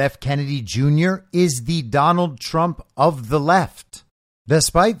 Robert F. Kennedy Jr. is the Donald Trump of the left,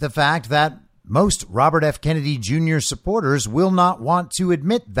 despite the fact that most Robert F. Kennedy Jr. supporters will not want to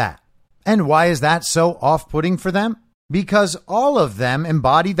admit that. And why is that so off-putting for them? Because all of them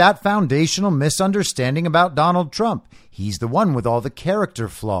embody that foundational misunderstanding about Donald Trump. He's the one with all the character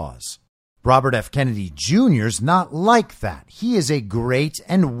flaws. Robert F. Kennedy Jr.'s not like that. He is a great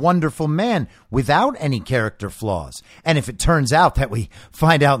and wonderful man without any character flaws. And if it turns out that we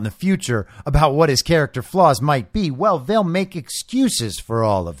find out in the future about what his character flaws might be, well, they'll make excuses for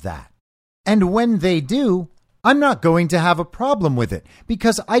all of that. And when they do, I'm not going to have a problem with it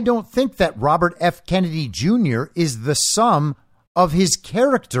because I don't think that Robert F. Kennedy Jr. is the sum of his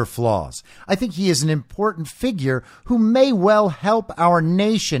character flaws. I think he is an important figure who may well help our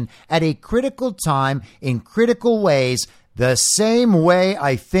nation at a critical time in critical ways, the same way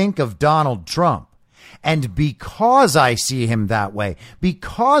I think of Donald Trump. And because I see him that way,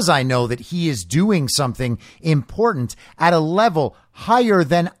 because I know that he is doing something important at a level higher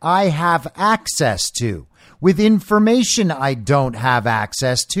than I have access to, with information I don't have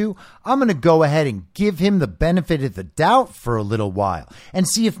access to, I'm going to go ahead and give him the benefit of the doubt for a little while and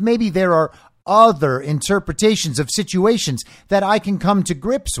see if maybe there are other interpretations of situations that I can come to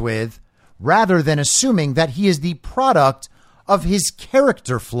grips with rather than assuming that he is the product of his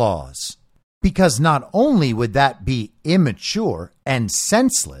character flaws. Because not only would that be immature and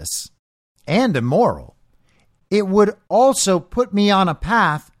senseless and immoral, it would also put me on a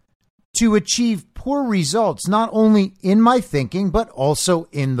path to achieve poor results, not only in my thinking, but also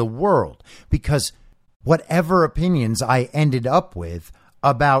in the world. Because whatever opinions I ended up with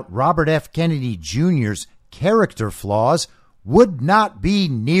about Robert F. Kennedy Jr.'s character flaws would not be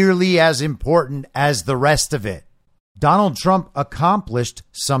nearly as important as the rest of it. Donald Trump accomplished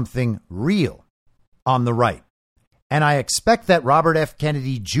something real on the right. And I expect that Robert F.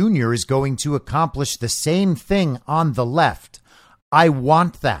 Kennedy Jr. is going to accomplish the same thing on the left. I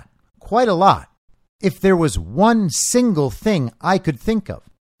want that quite a lot. If there was one single thing I could think of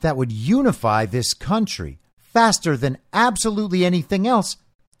that would unify this country faster than absolutely anything else,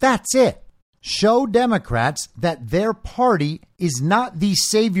 that's it. Show Democrats that their party is not the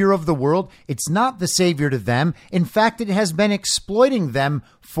savior of the world. It's not the savior to them. In fact, it has been exploiting them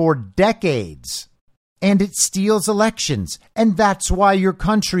for decades. And it steals elections. And that's why your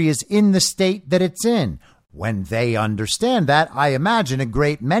country is in the state that it's in. When they understand that, I imagine a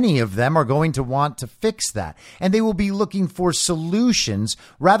great many of them are going to want to fix that. And they will be looking for solutions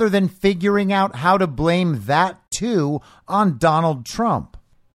rather than figuring out how to blame that too on Donald Trump.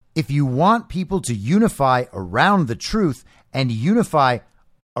 If you want people to unify around the truth and unify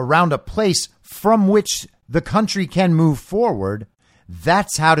around a place from which the country can move forward,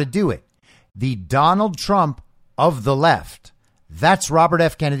 that's how to do it. The Donald Trump of the left. That's Robert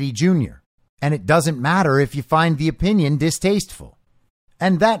F. Kennedy Jr. And it doesn't matter if you find the opinion distasteful.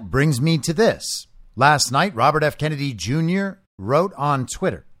 And that brings me to this. Last night, Robert F. Kennedy Jr. wrote on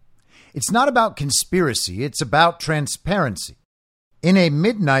Twitter, "It's not about conspiracy, it's about transparency." In a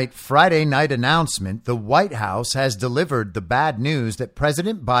midnight Friday night announcement, the White House has delivered the bad news that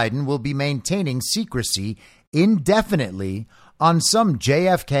President Biden will be maintaining secrecy indefinitely on some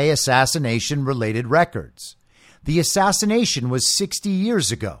JFK assassination-related records. The assassination was 60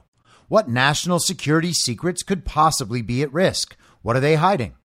 years ago. What national security secrets could possibly be at risk? What are they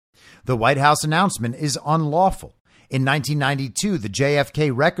hiding? The White House announcement is unlawful. In 1992, the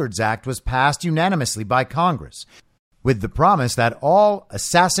JFK Records Act was passed unanimously by Congress, with the promise that all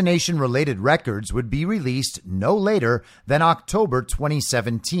assassination-related records would be released no later than October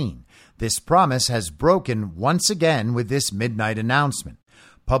 2017. This promise has broken once again with this midnight announcement.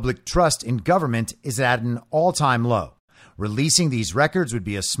 Public trust in government is at an all-time low. Releasing these records would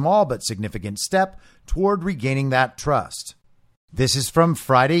be a small but significant step toward regaining that trust. This is from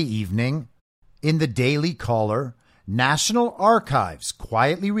Friday evening. In the Daily Caller, National Archives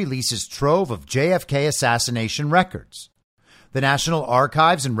quietly releases trove of JFK assassination records. The National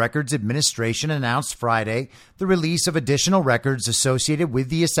Archives and Records Administration announced Friday the release of additional records associated with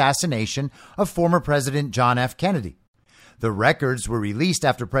the assassination of former President John F. Kennedy. The records were released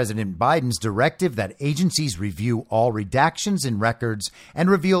after President Biden's directive that agencies review all redactions in records and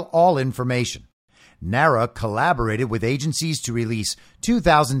reveal all information. NARA collaborated with agencies to release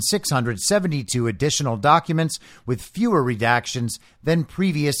 2,672 additional documents with fewer redactions than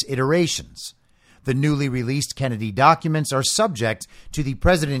previous iterations. The newly released Kennedy documents are subject to the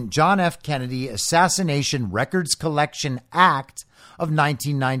President John F. Kennedy Assassination Records Collection Act of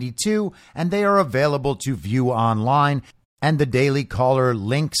 1992, and they are available to view online, and the Daily Caller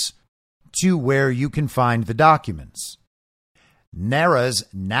links to where you can find the documents. NARA's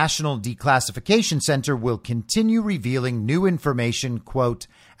National Declassification Center will continue revealing new information, quote,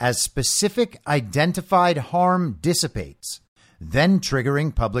 as specific identified harm dissipates, then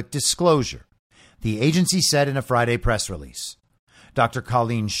triggering public disclosure, the agency said in a Friday press release. Dr.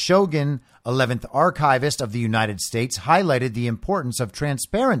 Colleen Shogan, 11th Archivist of the United States, highlighted the importance of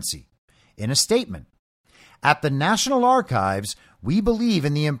transparency in a statement. At the National Archives, we believe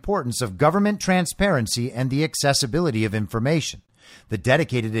in the importance of government transparency and the accessibility of information. The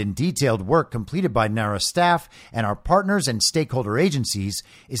dedicated and detailed work completed by NARA staff and our partners and stakeholder agencies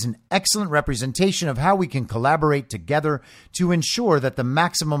is an excellent representation of how we can collaborate together to ensure that the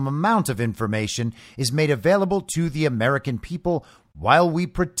maximum amount of information is made available to the American people while we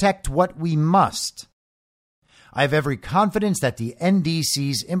protect what we must. I have every confidence that the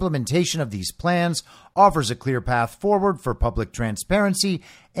NDC's implementation of these plans offers a clear path forward for public transparency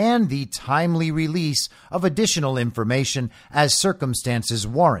and the timely release of additional information as circumstances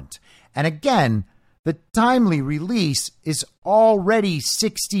warrant. And again, the timely release is already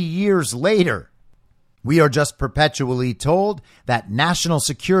 60 years later. We are just perpetually told that national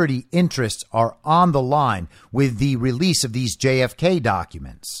security interests are on the line with the release of these JFK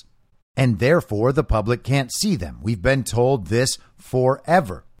documents, and therefore the public can't see them. We've been told this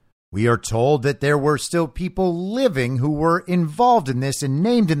forever. We are told that there were still people living who were involved in this and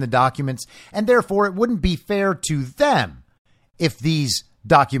named in the documents, and therefore it wouldn't be fair to them if these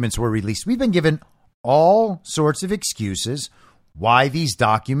documents were released. We've been given all sorts of excuses why these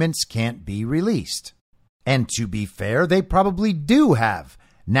documents can't be released. And to be fair, they probably do have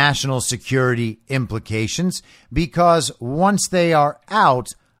national security implications, because once they are out,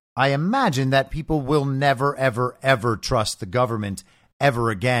 I imagine that people will never, ever, ever trust the government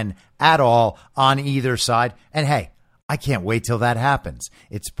ever again at all on either side. And hey, I can't wait till that happens.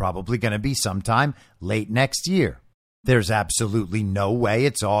 It's probably going to be sometime late next year. There's absolutely no way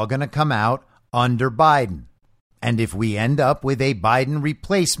it's all going to come out under Biden. And if we end up with a Biden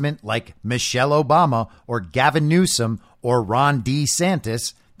replacement like Michelle Obama or Gavin Newsom or Ron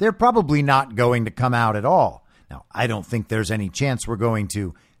DeSantis, they're probably not going to come out at all. Now, I don't think there's any chance we're going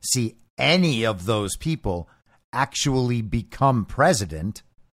to see any of those people actually become president,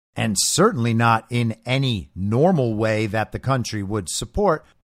 and certainly not in any normal way that the country would support,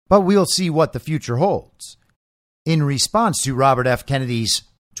 but we'll see what the future holds. In response to Robert F. Kennedy's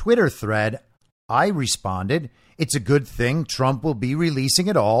Twitter thread, I responded, it's a good thing Trump will be releasing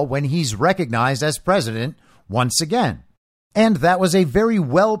it all when he's recognized as president once again. And that was a very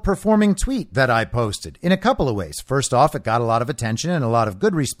well-performing tweet that I posted in a couple of ways. First off, it got a lot of attention and a lot of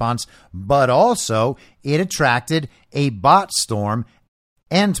good response, but also it attracted a bot storm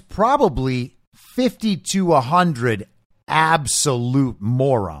and probably 50 to 100 absolute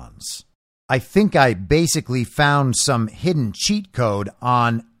morons. I think I basically found some hidden cheat code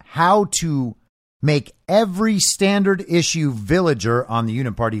on how to make every standard issue villager on the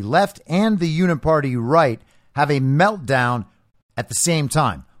Uniparty left and the Uniparty right have a meltdown at the same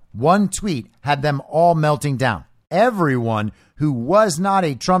time. One tweet had them all melting down. Everyone who was not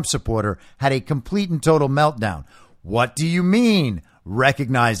a Trump supporter had a complete and total meltdown. What do you mean,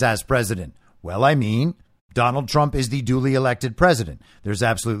 recognized as president? Well, I mean, Donald Trump is the duly elected president. There's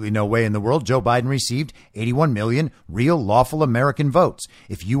absolutely no way in the world Joe Biden received 81 million real lawful American votes.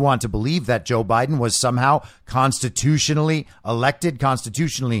 If you want to believe that Joe Biden was somehow constitutionally elected,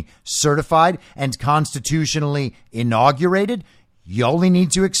 constitutionally certified, and constitutionally inaugurated, you only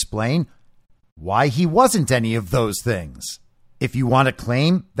need to explain why he wasn't any of those things. If you want to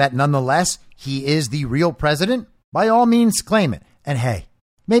claim that nonetheless he is the real president, by all means claim it. And hey,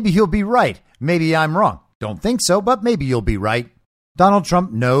 maybe he'll be right. Maybe I'm wrong. Don't think so, but maybe you'll be right. Donald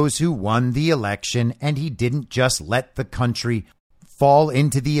Trump knows who won the election, and he didn't just let the country fall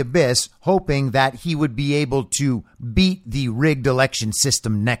into the abyss hoping that he would be able to beat the rigged election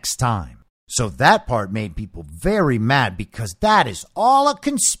system next time. So that part made people very mad, because that is all a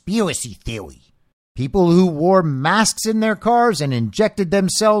conspiracy theory. People who wore masks in their cars and injected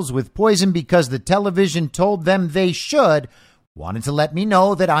themselves with poison because the television told them they should wanted to let me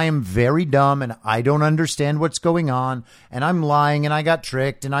know that I am very dumb and I don't understand what's going on and I'm lying and I got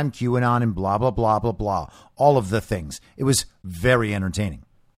tricked and I'm QAnon and blah, blah, blah, blah, blah. All of the things. It was very entertaining.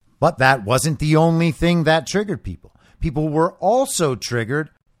 But that wasn't the only thing that triggered people. People were also triggered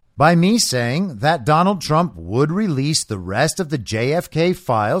by me saying that Donald Trump would release the rest of the JFK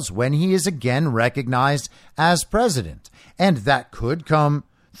files when he is again recognized as president. And that could come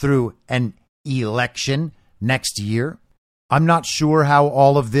through an election next year. I'm not sure how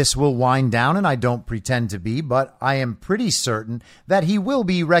all of this will wind down, and I don't pretend to be, but I am pretty certain that he will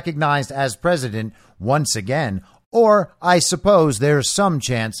be recognized as president once again, or I suppose there's some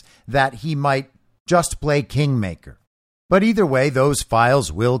chance that he might just play kingmaker. But either way, those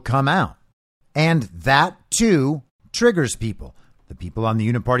files will come out. And that, too, triggers people. The people on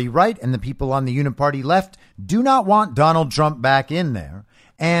the uniparty right and the people on the uniparty left do not want Donald Trump back in there.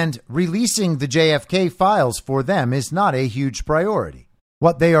 And releasing the JFK files for them is not a huge priority.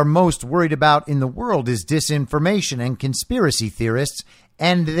 What they are most worried about in the world is disinformation and conspiracy theorists.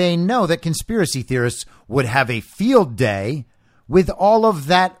 And they know that conspiracy theorists would have a field day with all of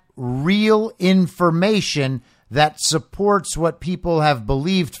that real information that supports what people have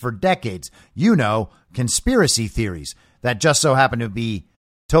believed for decades. You know, conspiracy theories that just so happen to be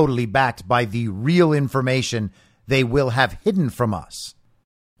totally backed by the real information they will have hidden from us.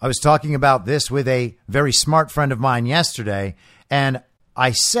 I was talking about this with a very smart friend of mine yesterday, and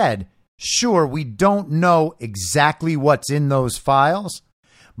I said, sure, we don't know exactly what's in those files,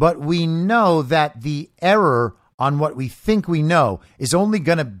 but we know that the error on what we think we know is only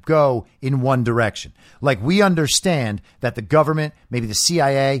going to go in one direction. Like, we understand that the government, maybe the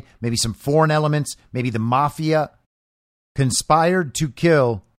CIA, maybe some foreign elements, maybe the mafia conspired to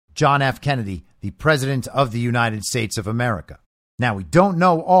kill John F. Kennedy, the president of the United States of America. Now, we don't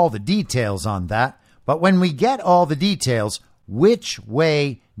know all the details on that, but when we get all the details, which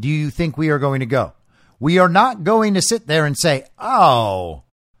way do you think we are going to go? We are not going to sit there and say, oh,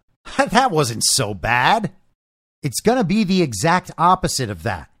 that wasn't so bad. It's going to be the exact opposite of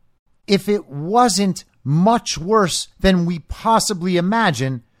that. If it wasn't much worse than we possibly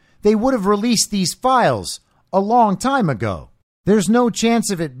imagine, they would have released these files a long time ago. There's no chance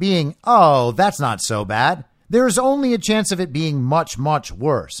of it being, oh, that's not so bad. There's only a chance of it being much, much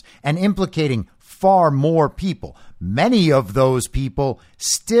worse and implicating far more people. Many of those people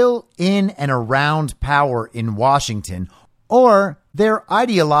still in and around power in Washington, or their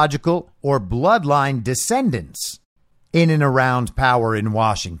ideological or bloodline descendants in and around power in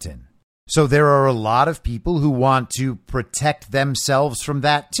Washington. So there are a lot of people who want to protect themselves from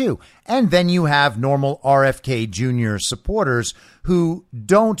that too. And then you have normal RFK Jr. supporters who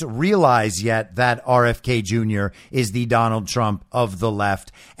don't realize yet that RFK Jr. is the Donald Trump of the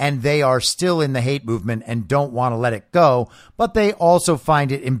left, and they are still in the hate movement and don't want to let it go, but they also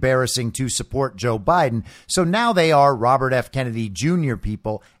find it embarrassing to support Joe Biden. So now they are Robert F. Kennedy Jr.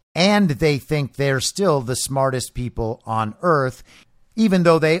 people, and they think they're still the smartest people on earth, even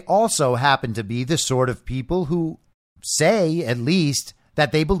though they also happen to be the sort of people who say, at least,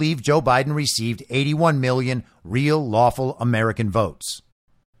 that they believe Joe Biden received 81 million real lawful American votes.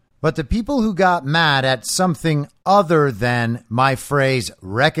 But the people who got mad at something other than my phrase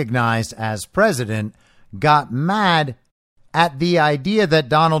recognized as president got mad at the idea that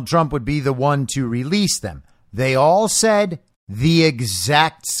Donald Trump would be the one to release them. They all said the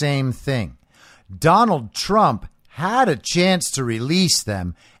exact same thing. Donald Trump had a chance to release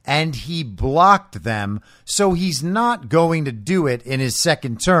them, and he blocked them, so he's not going to do it in his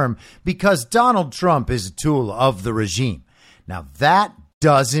second term because Donald Trump is a tool of the regime. Now, that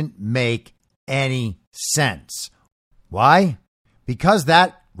doesn't make any sense. Why? Because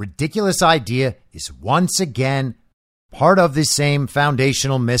that ridiculous idea is once again part of the same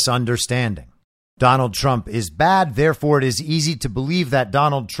foundational misunderstanding. Donald Trump is bad, therefore it is easy to believe that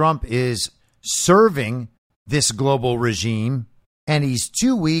Donald Trump is serving this global regime, and he's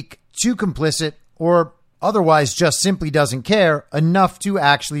too weak, too complicit, or otherwise just simply doesn't care enough to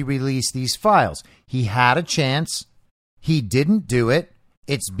actually release these files. He had a chance. He didn't do it.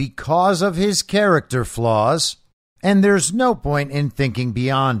 It's because of his character flaws, and there's no point in thinking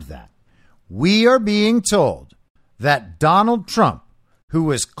beyond that. We are being told that Donald Trump, who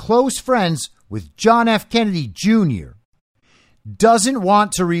was close friends with John F. Kennedy Jr., doesn't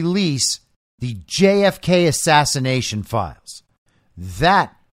want to release the JFK assassination files.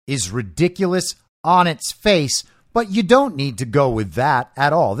 That is ridiculous on its face, but you don't need to go with that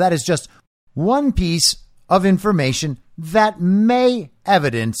at all. That is just one piece of information that may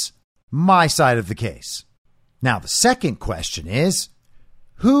evidence my side of the case. Now, the second question is,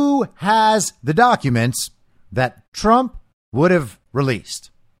 who has the documents that Trump would have released.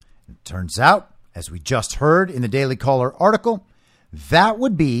 It turns out, as we just heard in the Daily Caller article, that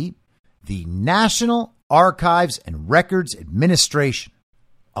would be the National Archives and Records Administration,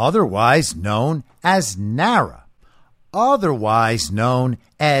 otherwise known as NARA, otherwise known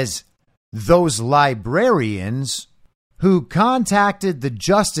as those librarians who contacted the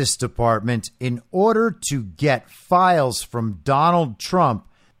Justice Department in order to get files from Donald Trump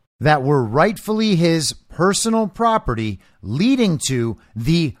that were rightfully his personal property, leading to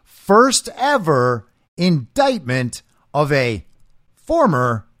the first ever indictment of a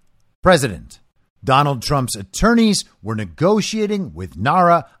former president. Donald Trump's attorneys were negotiating with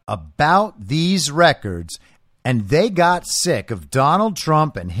NARA about these records, and they got sick of Donald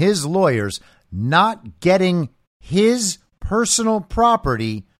Trump and his lawyers not getting his personal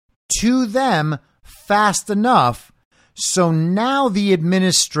property to them fast enough. So now the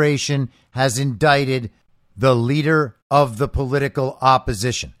administration has indicted the leader of the political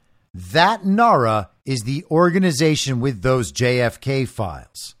opposition. That NARA is the organization with those JFK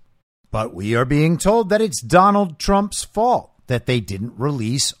files. But we are being told that it's Donald Trump's fault that they didn't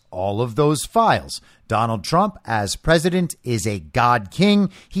release all of those files. Donald Trump, as president, is a God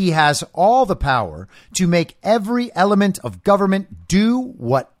king. He has all the power to make every element of government do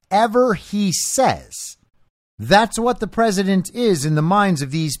whatever he says. That's what the president is in the minds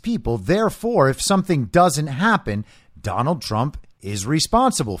of these people. Therefore, if something doesn't happen, Donald Trump is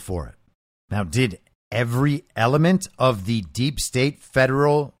responsible for it. Now, did every element of the deep state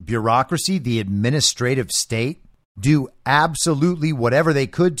federal bureaucracy, the administrative state, do absolutely whatever they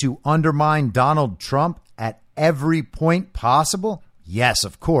could to undermine Donald Trump at every point possible? Yes,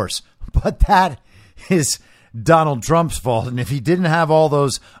 of course. But that is Donald Trump's fault. And if he didn't have all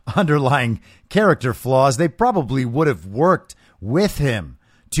those underlying character flaws, they probably would have worked with him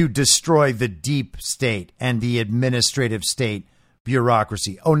to destroy the deep state and the administrative state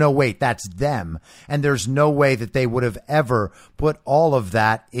bureaucracy. Oh, no, wait, that's them. And there's no way that they would have ever put all of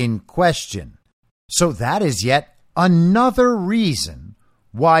that in question. So that is yet another reason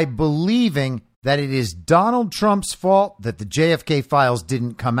why believing that it is Donald Trump's fault that the JFK files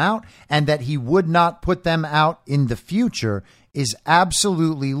didn't come out and that he would not put them out in the future is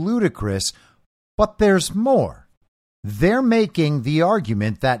absolutely ludicrous. But there's more. They're making the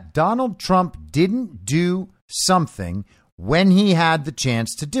argument that Donald Trump didn't do something when he had the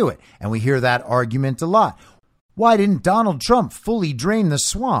chance to do it. And we hear that argument a lot. Why didn't Donald Trump fully drain the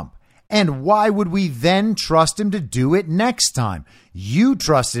swamp? And why would we then trust him to do it next time? You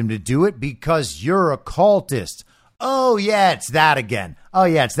trust him to do it because you're a cultist. Oh, yeah, it's that again. Oh,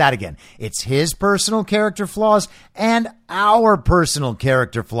 yeah, it's that again. It's his personal character flaws and our personal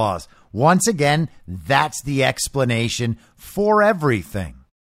character flaws. Once again, that's the explanation for everything.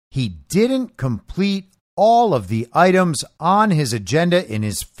 He didn't complete all of the items on his agenda in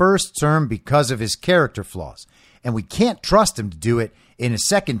his first term because of his character flaws. And we can't trust him to do it in his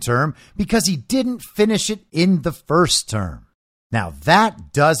second term because he didn't finish it in the first term. Now,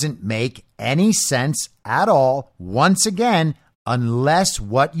 that doesn't make any sense at all, once again, unless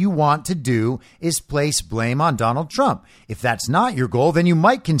what you want to do is place blame on Donald Trump. If that's not your goal, then you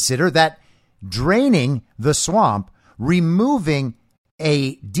might consider that draining the swamp, removing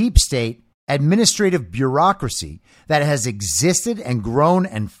a deep state administrative bureaucracy that has existed and grown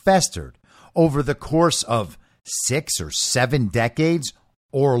and festered over the course of 6 or 7 decades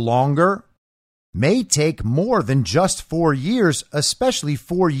or longer may take more than just 4 years, especially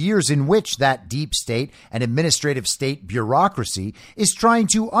 4 years in which that deep state and administrative state bureaucracy is trying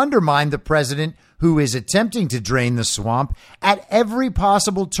to undermine the president who is attempting to drain the swamp at every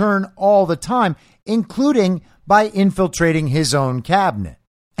possible turn all the time, including by infiltrating his own cabinet.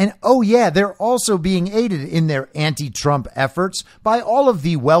 And oh yeah, they're also being aided in their anti-Trump efforts by all of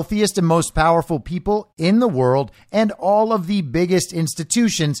the wealthiest and most powerful people in the world and all of the biggest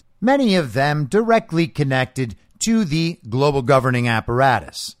institutions, many of them directly connected to the global governing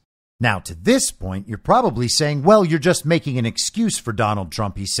apparatus. Now, to this point, you're probably saying, well, you're just making an excuse for Donald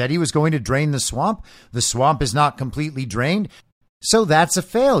Trump. He said he was going to drain the swamp. The swamp is not completely drained, so that's a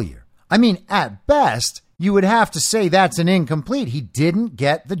failure. I mean, at best, you would have to say that's an incomplete. He didn't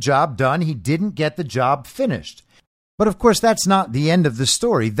get the job done. He didn't get the job finished. But of course, that's not the end of the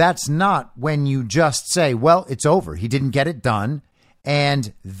story. That's not when you just say, well, it's over. He didn't get it done.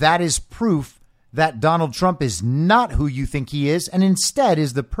 And that is proof that Donald Trump is not who you think he is, and instead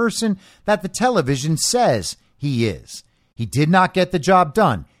is the person that the television says he is. He did not get the job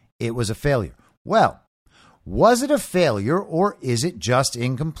done. It was a failure. Well, was it a failure or is it just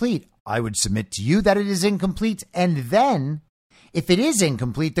incomplete? I would submit to you that it is incomplete. And then, if it is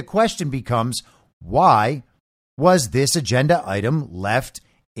incomplete, the question becomes, why was this agenda item left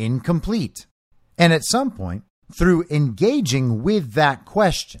incomplete? And at some point, through engaging with that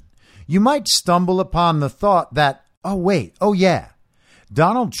question, you might stumble upon the thought that, oh yeah,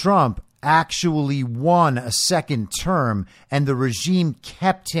 Donald Trump actually won a second term and the regime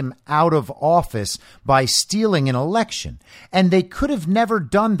kept him out of office by stealing an election. And they could have never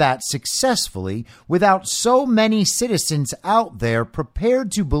done that successfully without so many citizens out there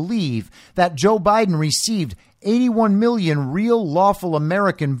prepared to believe that Joe Biden received 81 million real lawful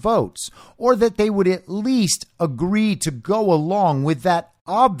American votes, or that they would at least agree to go along with that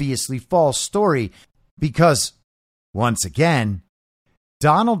obviously false story. Because, once again,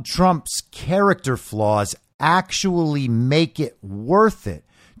 Donald Trump's character flaws actually make it worth it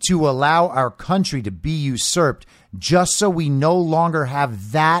to allow our country to be usurped just so we no longer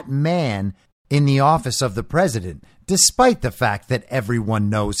have that man in the office of the president, despite the fact that everyone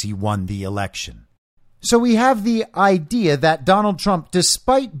knows he won the election. So we have the idea that Donald Trump,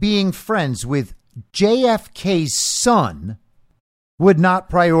 despite being friends with JFK's son, would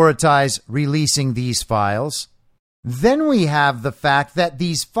not prioritize releasing these files. Then we have the fact that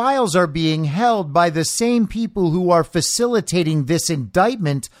these files are being held by the same people who are facilitating this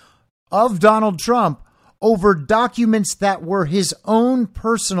indictment of Donald Trump over documents that were his own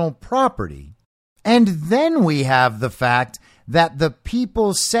personal property. And then we have the fact that the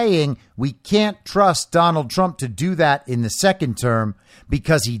people saying we can't trust Donald Trump to do that in the second term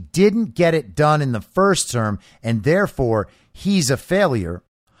because he didn't get it done in the first term and therefore he's a failure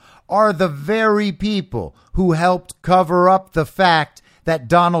are the very people who helped cover up the fact that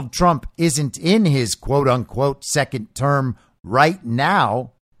Donald Trump isn't in his quote unquote second term right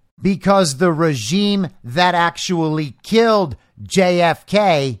now because the regime that actually killed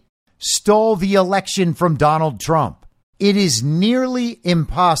JFK stole the election from Donald Trump. It is nearly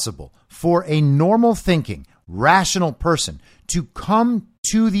impossible for a normal thinking, rational person to come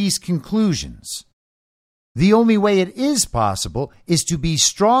to these conclusions. The only way it is possible is to be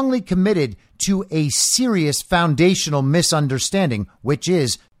strongly committed to a serious foundational misunderstanding, which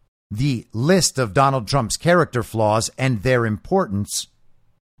is the list of Donald Trump's character flaws and their importance,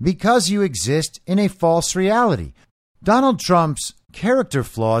 because you exist in a false reality. Donald Trump's character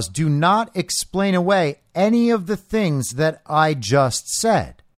flaws do not explain away any of the things that I just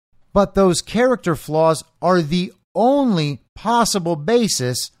said. But those character flaws are the only possible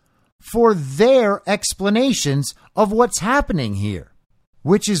basis for their explanations of what's happening here,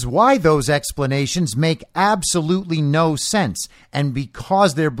 which is why those explanations make absolutely no sense. And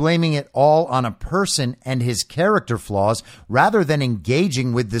because they're blaming it all on a person and his character flaws, rather than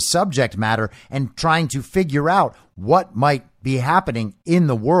engaging with the subject matter and trying to figure out what might be happening in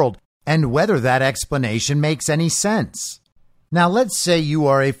the world and whether that explanation makes any sense. Now, let's say you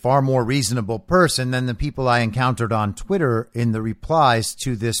are a far more reasonable person than the people I encountered on Twitter in the replies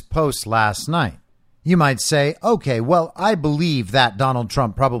to this post last night. You might say, okay, well, I believe that Donald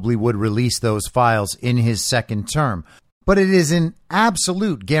Trump probably would release those files in his second term, but it is an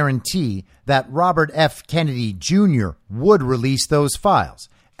absolute guarantee that Robert F. Kennedy Jr. would release those files.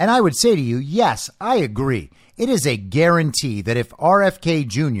 And I would say to you, yes, I agree. It is a guarantee that if RFK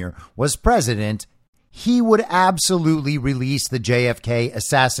Jr. was president, he would absolutely release the JFK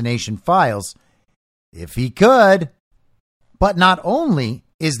assassination files if he could. But not only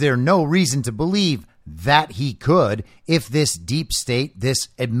is there no reason to believe that he could, if this deep state, this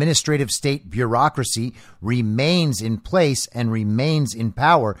administrative state bureaucracy remains in place and remains in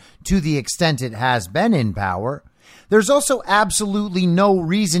power to the extent it has been in power, there's also absolutely no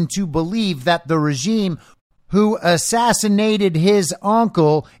reason to believe that the regime who assassinated his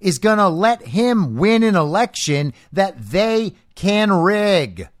uncle is going to let him win an election that they can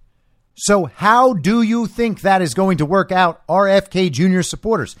rig. So how do you think that is going to work out, RFK Jr.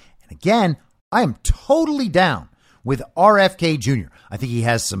 supporters? And again, I am totally down with RFK Jr. I think he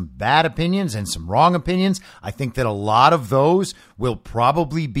has some bad opinions and some wrong opinions. I think that a lot of those will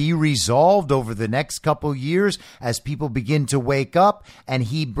probably be resolved over the next couple years as people begin to wake up and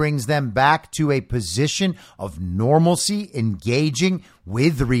he brings them back to a position of normalcy, engaging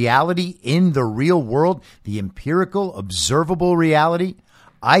with reality in the real world, the empirical, observable reality.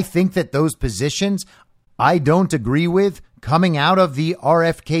 I think that those positions I don't agree with coming out of the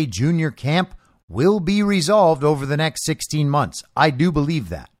RFK Jr. camp will be resolved over the next 16 months. I do believe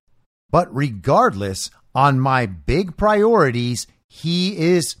that. But regardless, on my big priorities, he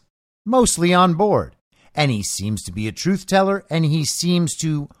is mostly on board. And he seems to be a truth teller, and he seems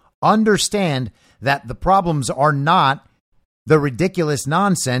to understand that the problems are not the ridiculous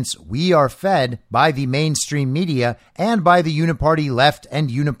nonsense we are fed by the mainstream media and by the uniparty left and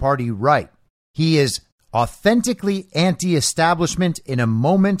uniparty right. He is authentically anti-establishment in a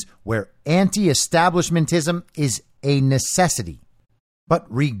moment where anti-establishmentism is a necessity. But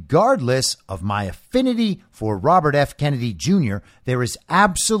regardless of my affinity for Robert F. Kennedy Jr., there is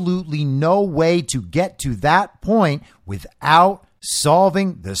absolutely no way to get to that point without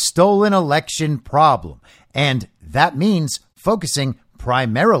solving the stolen election problem. And that means focusing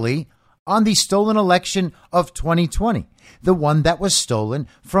primarily on the stolen election of 2020, the one that was stolen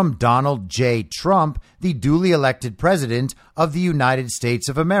from Donald J. Trump, the duly elected president of the United States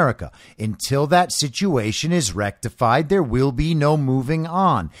of America. Until that situation is rectified, there will be no moving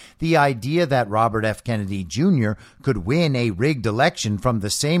on. The idea that Robert F. Kennedy Jr. could win a rigged election from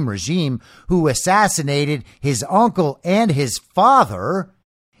the same regime who assassinated his uncle and his father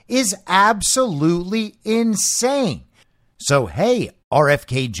is absolutely insane. So, hey,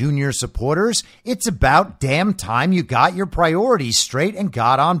 RFK Jr. supporters, it's about damn time you got your priorities straight and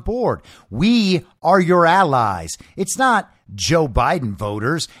got on board. We are your allies. It's not Joe Biden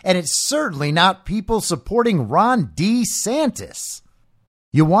voters, and it's certainly not people supporting Ron DeSantis.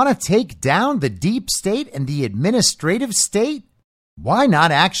 You want to take down the deep state and the administrative state? Why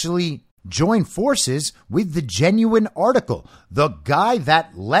not actually join forces with the genuine article, the guy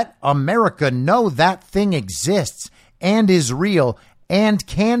that let America know that thing exists and is real and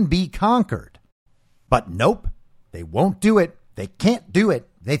can be conquered? But nope, they won't do it. They can't do it.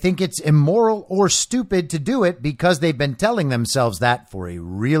 They think it's immoral or stupid to do it because they've been telling themselves that for a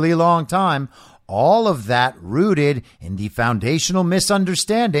really long time. All of that rooted in the foundational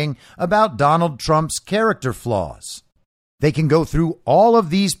misunderstanding about Donald Trump's character flaws. They can go through all of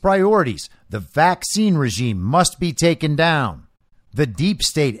these priorities. The vaccine regime must be taken down. The deep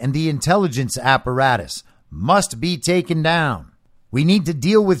state and the intelligence apparatus must be taken down. We need to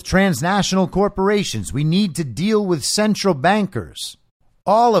deal with transnational corporations. We need to deal with central bankers.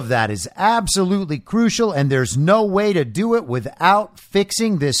 All of that is absolutely crucial, and there's no way to do it without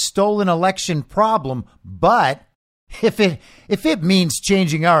fixing this stolen election problem. But if it means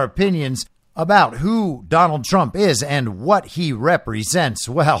changing our opinions about who Donald Trump is and what he represents,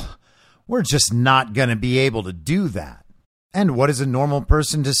 well, we're just not going to be able to do that. And what is a normal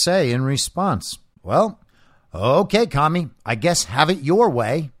person to say in response? Well, okay, commie, I guess have it your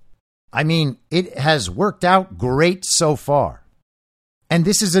way. I mean, it has worked out great so far. And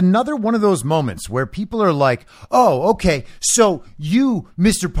this is another one of those moments where people are like, oh, okay, so you,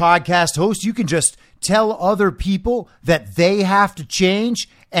 Mr. Podcast host, you can just tell other people that they have to change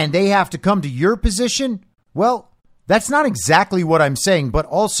and they have to come to your position? Well, that's not exactly what I'm saying, but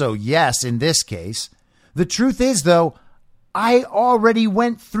also, yes, in this case. The truth is, though, I already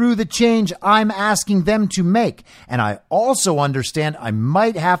went through the change I'm asking them to make. And I also understand I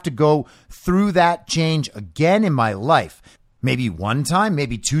might have to go through that change again in my life. Maybe one time,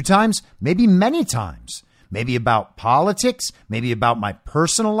 maybe two times, maybe many times. Maybe about politics, maybe about my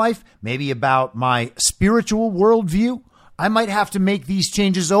personal life, maybe about my spiritual worldview. I might have to make these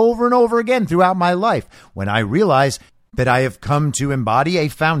changes over and over again throughout my life when I realize that I have come to embody a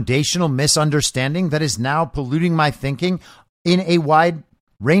foundational misunderstanding that is now polluting my thinking in a wide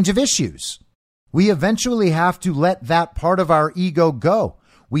range of issues. We eventually have to let that part of our ego go.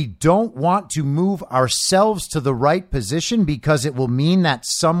 We don't want to move ourselves to the right position because it will mean that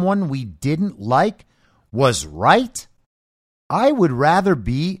someone we didn't like was right. I would rather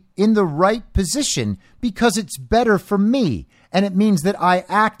be in the right position because it's better for me, and it means that I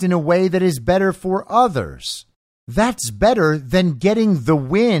act in a way that is better for others. That's better than getting the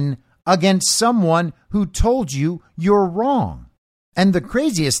win against someone who told you you're wrong. And the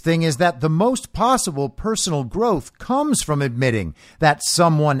craziest thing is that the most possible personal growth comes from admitting that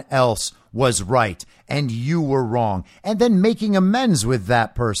someone else was right and you were wrong, and then making amends with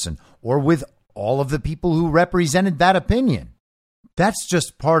that person or with all of the people who represented that opinion. That's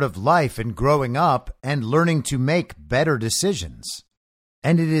just part of life and growing up and learning to make better decisions.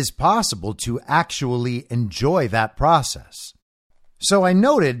 And it is possible to actually enjoy that process. So I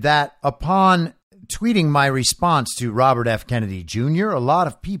noted that upon tweeting my response to Robert F. Kennedy Jr., a lot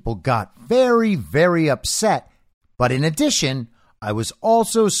of people got very, very upset. But in addition, I was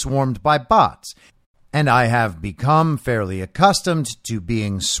also swarmed by bots. And I have become fairly accustomed to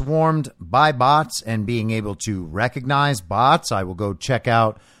being swarmed by bots and being able to recognize bots. I will go check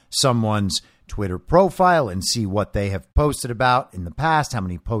out someone's Twitter profile and see what they have posted about in the past, how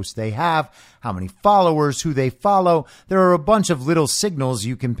many posts they have, how many followers, who they follow. There are a bunch of little signals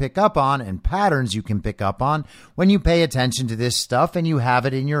you can pick up on and patterns you can pick up on when you pay attention to this stuff and you have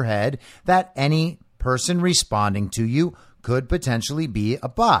it in your head that any person responding to you could potentially be a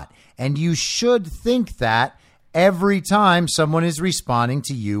bot. And you should think that every time someone is responding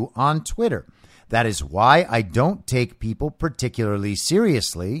to you on Twitter. That is why I don't take people particularly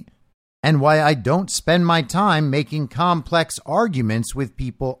seriously and why I don't spend my time making complex arguments with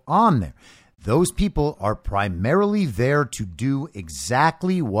people on there. Those people are primarily there to do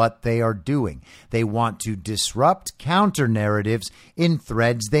exactly what they are doing. They want to disrupt counter narratives in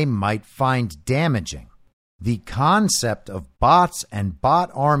threads they might find damaging. The concept of bots and bot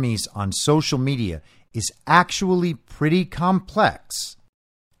armies on social media is actually pretty complex,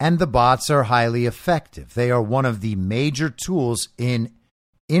 and the bots are highly effective. They are one of the major tools in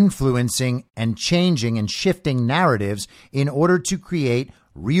influencing and changing and shifting narratives in order to create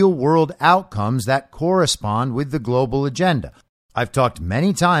real-world outcomes that correspond with the global agenda. I've talked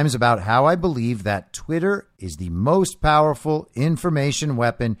many times about how I believe that Twitter is the most powerful information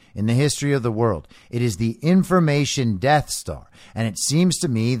weapon in the history of the world. It is the information Death Star, and it seems to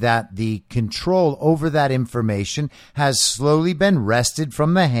me that the control over that information has slowly been wrested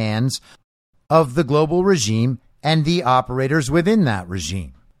from the hands of the global regime and the operators within that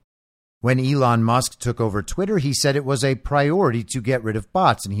regime. When Elon Musk took over Twitter, he said it was a priority to get rid of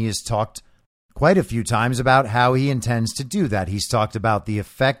bots, and he has talked quite a few times about how he intends to do that. He's talked about the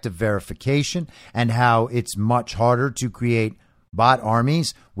effect of verification and how it's much harder to create bot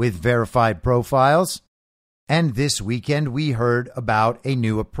armies with verified profiles. And this weekend, we heard about a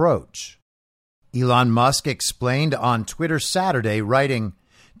new approach. Elon Musk explained on Twitter Saturday, writing,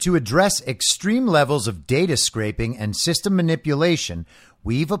 "To address extreme levels of data scraping and system manipulation,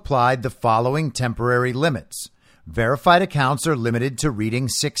 we've applied the following temporary limits. Verified accounts are limited to reading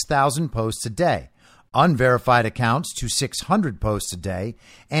 6,000 posts a day, unverified accounts to 600 posts a day,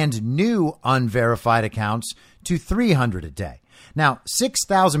 and new unverified accounts to 300 a day." Now,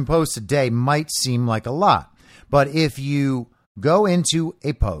 6,000 posts a day might seem like a lot, but if you go into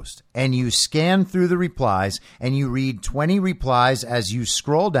a post and you scan through the replies and you read 20 replies as you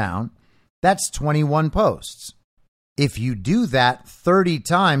scroll down, that's 21 posts. If you do that 30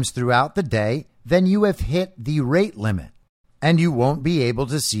 times throughout the day, then you have hit the rate limit and you won't be able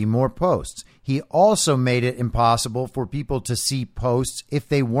to see more posts. He also made it impossible for people to see posts if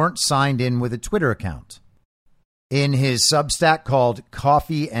they weren't signed in with a Twitter account. In his Substack called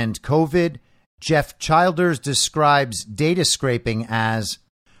Coffee and COVID, Jeff Childers describes data scraping as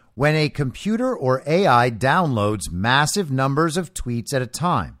when a computer or AI downloads massive numbers of tweets at a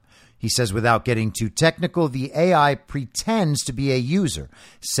time. He says, without getting too technical, the AI pretends to be a user,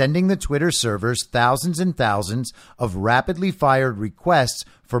 sending the Twitter servers thousands and thousands of rapidly fired requests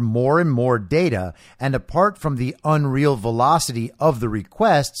for more and more data, and apart from the unreal velocity of the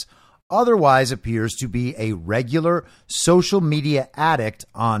requests, otherwise appears to be a regular social media addict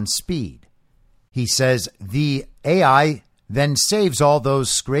on speed. He says the AI then saves all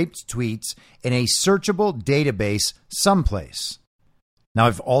those scraped tweets in a searchable database someplace. Now,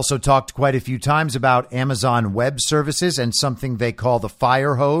 I've also talked quite a few times about Amazon Web Services and something they call the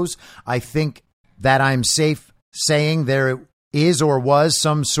fire hose. I think that I'm safe saying there is or was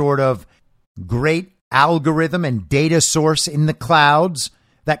some sort of great algorithm and data source in the clouds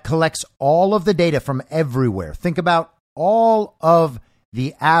that collects all of the data from everywhere. Think about all of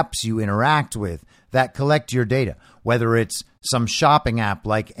the apps you interact with that collect your data, whether it's some shopping app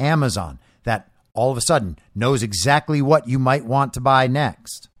like Amazon that all of a sudden knows exactly what you might want to buy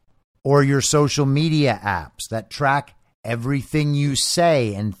next, or your social media apps that track everything you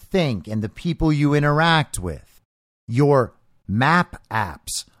say and think and the people you interact with, your map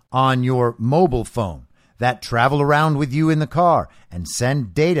apps on your mobile phone that travel around with you in the car and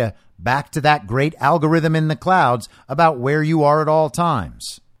send data back to that great algorithm in the clouds about where you are at all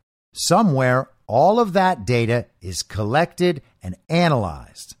times. Somewhere, all of that data is collected and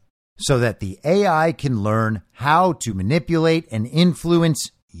analyzed so that the AI can learn how to manipulate and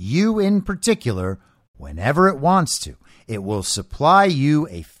influence you in particular whenever it wants to. It will supply you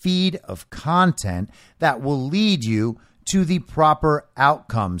a feed of content that will lead you to the proper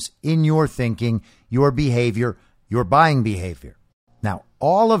outcomes in your thinking, your behavior, your buying behavior. Now,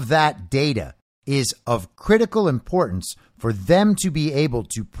 all of that data is of critical importance for them to be able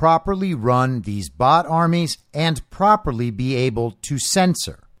to properly run these bot armies and properly be able to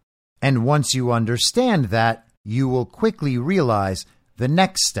censor. And once you understand that, you will quickly realize the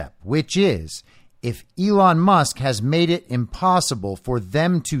next step, which is if Elon Musk has made it impossible for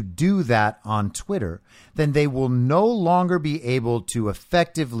them to do that on Twitter, then they will no longer be able to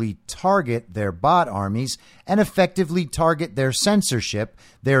effectively target their bot armies and effectively target their censorship,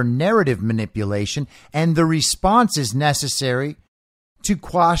 their narrative manipulation, and the responses necessary to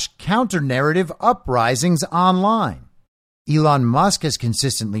quash counter-narrative uprisings online. Elon Musk has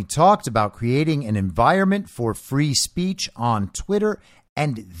consistently talked about creating an environment for free speech on Twitter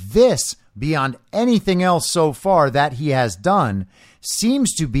And this, beyond anything else so far that he has done,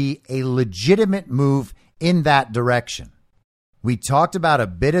 seems to be a legitimate move in that direction. We talked about a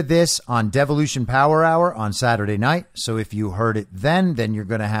bit of this on Devolution Power Hour on Saturday night. So if you heard it then you're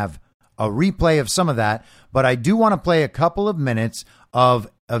going to have a replay of some of that. But I do want to play a couple of minutes of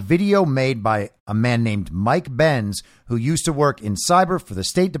a video made by a man named Mike Benz, who used to work in cyber for the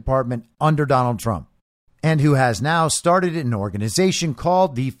State Department under Donald Trump, and who has now started an organization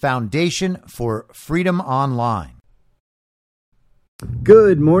called the Foundation for Freedom Online.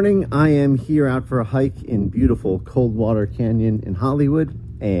 Good morning. I am here out for a hike in beautiful Coldwater Canyon in Hollywood,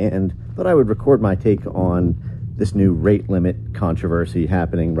 and thought I would record my take on this new rate limit controversy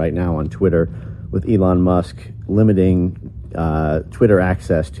happening right now on Twitter, with Elon Musk limiting Twitter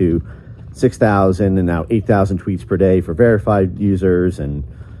access to 6,000 and now 8,000 tweets per day for verified users and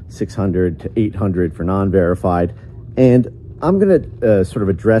 600 to 800 for non-verified. And I'm going to sort of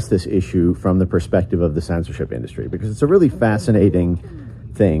address this issue from the perspective of the censorship industry, because it's a really fascinating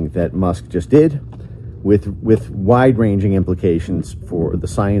thing that Musk just did with wide-ranging implications for the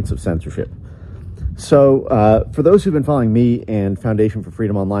science of censorship. So for those who've been following me and Foundation for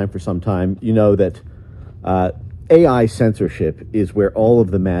Freedom Online for some time, you know that AI censorship is where all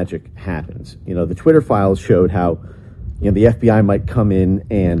of the magic happens. You know, the Twitter files showed how, you know, the FBI might come in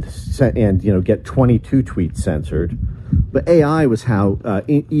and get 22 tweets censored. But AI was how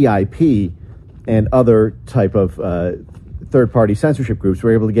EIP and other type of third-party censorship groups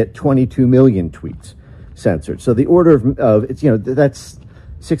were able to get 22 million tweets censored. So the order of it's, that's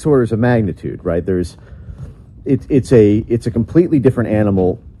 6 orders of magnitude, right? It's a completely different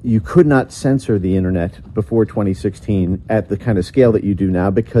animal. You could not censor the internet before 2016 at the kind of scale that you do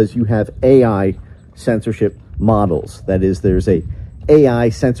now, because you have AI censorship models. That is, there's a AI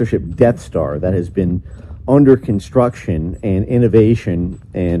censorship Death Star that has been under construction and innovation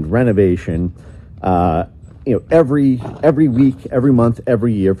and renovation, every week, every month,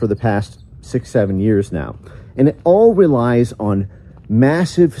 every year for the past 6-7 years now. And it all relies on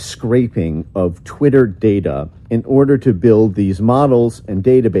massive scraping of Twitter data in order to build these models and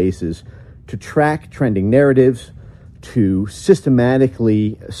databases to track trending narratives, to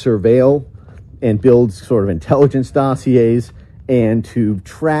systematically surveil and build sort of intelligence dossiers, and to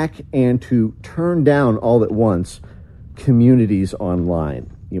track and to turn down all at once communities online,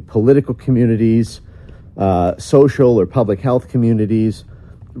 political communities, social or public health communities,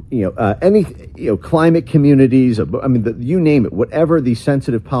 climate communities. You name it. Whatever the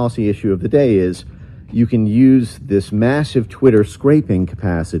sensitive policy issue of the day is, you can use this massive Twitter scraping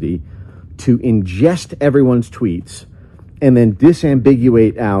capacity to ingest everyone's tweets and then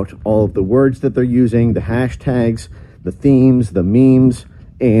disambiguate out all of the words that they're using, the hashtags, the themes, the memes,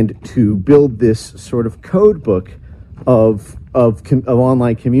 and to build this sort of code book of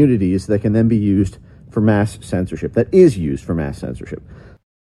online communities that can then be used for mass censorship, that is used for mass censorship.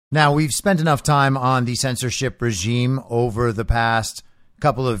 Now, we've spent enough time on the censorship regime over the past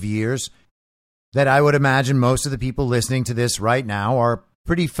couple of years that I would imagine most of the people listening to this right now are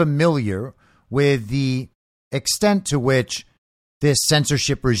pretty familiar with the extent to which this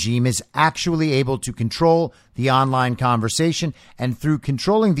censorship regime is actually able to control the online conversation, and through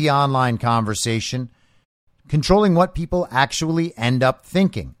controlling the online conversation, controlling what people actually end up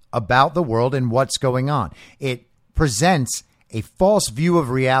thinking about the world and what's going on. It presents a false view of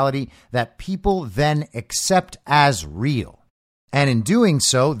reality that people then accept as real. And in doing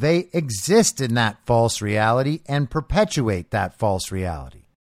so, they exist in that false reality and perpetuate that false reality.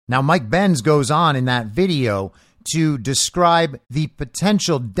 Now, Mike Benz goes on in that video to describe the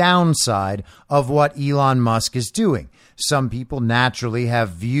potential downside of what Elon Musk is doing. Some people naturally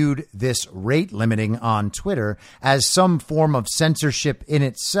have viewed this rate limiting on Twitter as some form of censorship in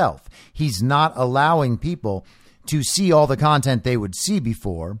itself. He's not allowing people to see all the content they would see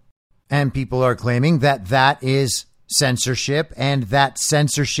before. And people are claiming that that is censorship, and that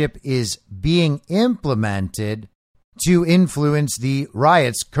censorship is being implemented to influence the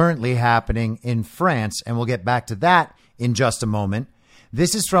riots currently happening in France. And we'll get back to that in just a moment.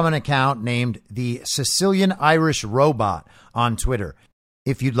 This is from an account named the Sicilian Irish Robot on Twitter.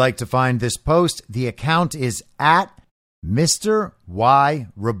 If you'd like to find this post, the account is at Mr. Y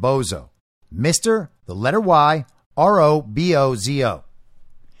Rebozo. Mr. the letter Y, Robozo.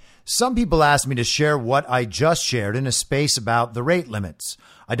 Some people asked me to share what I just shared in a space about the rate limits.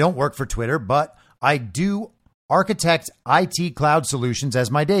 I don't work for Twitter, but I do architect IT cloud solutions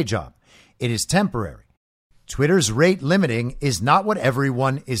as my day job. It is temporary. Twitter's rate limiting is not what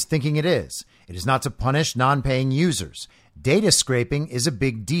everyone is thinking it is. It is not to punish non-paying users. Data scraping is a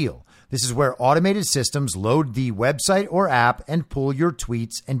big deal. This is where automated systems load the website or app and pull your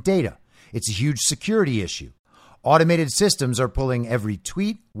tweets and data. It's a huge security issue. Automated systems are pulling every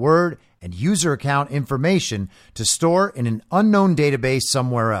tweet, word, and user account information to store in an unknown database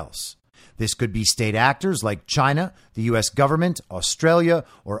somewhere else. This could be state actors like China, the U.S. government, Australia,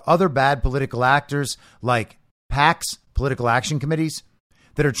 or other bad political actors like PACs, political action committees,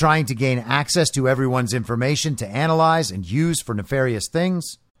 that are trying to gain access to everyone's information to analyze and use for nefarious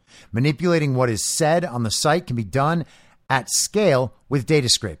things. Manipulating what is said on the site can be done at scale with data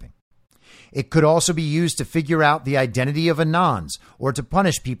scraping. It could also be used to figure out the identity of anons or to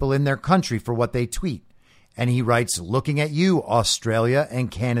punish people in their country for what they tweet. And he writes, looking at you, Australia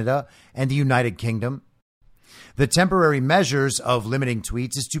and Canada and the United Kingdom. The temporary measures of limiting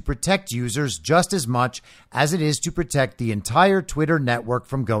tweets is to protect users just as much as it is to protect the entire Twitter network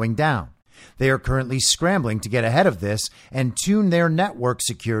from going down. They are currently scrambling to get ahead of this and tune their network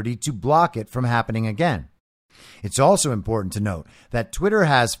security to block it from happening again. It's also important to note that Twitter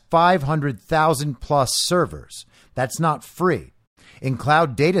has 500,000 plus servers. That's not free. In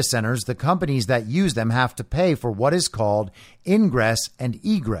cloud data centers, the companies that use them have to pay for what is called ingress and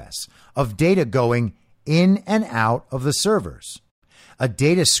egress of data going in and out of the servers. A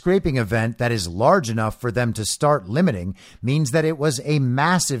data scraping event that is large enough for them to start limiting means that it was a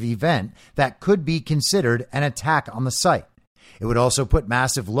massive event that could be considered an attack on the site. It would also put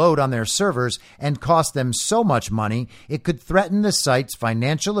massive load on their servers and cost them so much money it could threaten the site's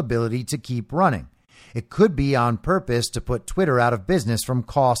financial ability to keep running. It could be on purpose to put Twitter out of business from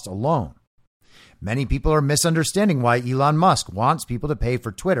cost alone. Many people are misunderstanding why Elon Musk wants people to pay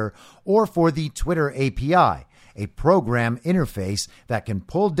for Twitter or for the Twitter API, a program interface that can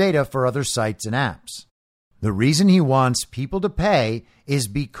pull data for other sites and apps. The reason he wants people to pay is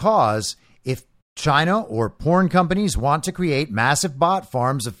because if China or porn companies want to create massive bot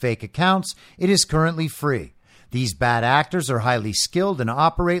farms of fake accounts, it is currently free. These bad actors are highly skilled and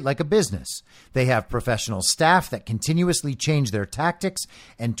operate like a business. They have professional staff that continuously change their tactics,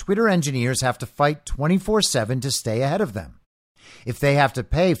 and Twitter engineers have to fight 24/7 to stay ahead of them. If they have to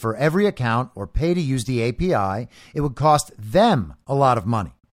pay for every account or pay to use the API, it would cost them a lot of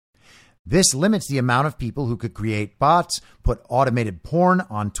money. This limits the amount of people who could create bots, put automated porn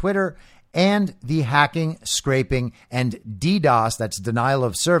on Twitter, and the hacking, scraping, and DDoS, that's denial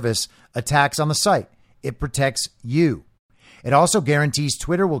of service, attacks on the site. It protects you. It also guarantees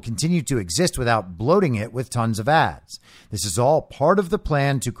Twitter will continue to exist without bloating it with tons of ads. This is all part of the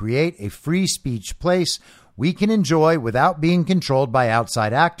plan to create a free speech place we can enjoy without being controlled by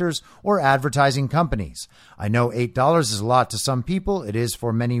outside actors or advertising companies. I know $8 is a lot to some people. It is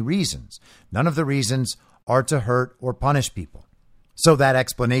for many reasons. None of the reasons are to hurt or punish people. So that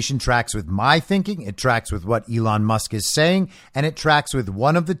explanation tracks with my thinking, it tracks with what Elon Musk is saying, and it tracks with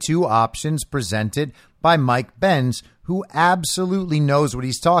one of the two options presented by Mike Benz, who absolutely knows what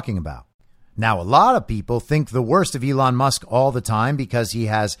he's talking about. Now, a lot of people think the worst of Elon Musk all the time because he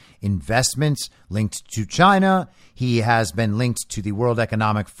has investments linked to China, he has been linked to the World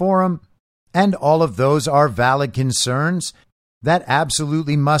Economic Forum, and all of those are valid concerns that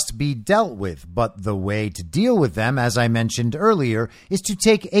absolutely must be dealt with. But the way to deal with them, as I mentioned earlier, is to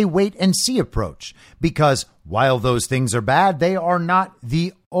take a wait-and-see approach. Because while those things are bad, they are not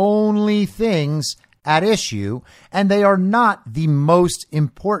the only things at issue, and they are not the most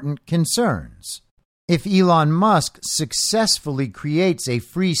important concerns. If Elon Musk successfully creates a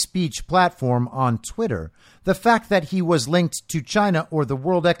free speech platform on Twitter, the fact that he was linked to China or the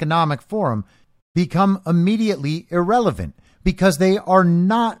World Economic Forum become immediately irrelevant, because they are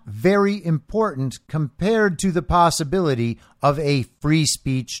not very important compared to the possibility of a free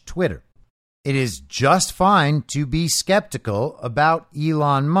speech Twitter. It is just fine to be skeptical about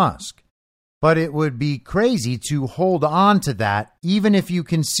Elon Musk, but it would be crazy to hold on to that even if you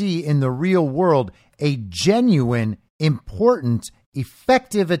can see in the real world a genuine, important,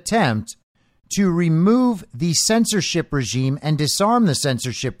 effective attempt to remove the censorship regime and disarm the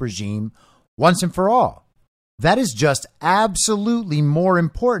censorship regime once and for all. That is just absolutely more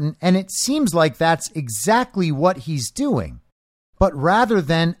important, and it seems like that's exactly what he's doing. But rather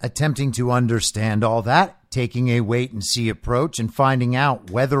than attempting to understand all that, taking a wait-and-see approach and finding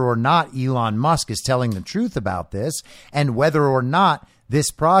out whether or not Elon Musk is telling the truth about this and whether or not this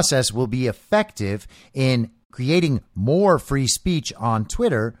process will be effective in creating more free speech on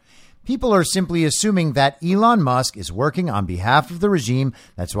Twitter, people are simply assuming that Elon Musk is working on behalf of the regime.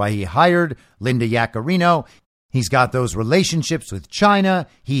 That's why he hired Linda Yaccarino. He's got those relationships with China.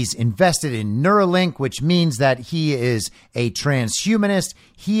 He's invested in Neuralink, which means that he is a transhumanist.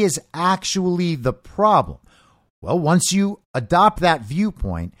 He is actually the problem. Well, once you adopt that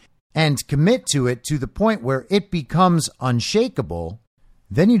viewpoint, and commit to it to the point where it becomes unshakable,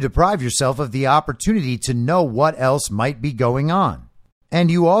 then you deprive yourself of the opportunity to know what else might be going on. And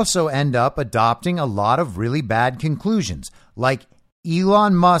you also end up adopting a lot of really bad conclusions, like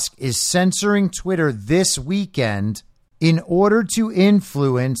Elon Musk is censoring Twitter this weekend in order to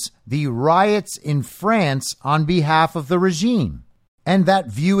influence the riots in France on behalf of the regime. And that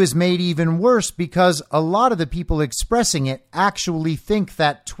view is made even worse because a lot of the people expressing it actually think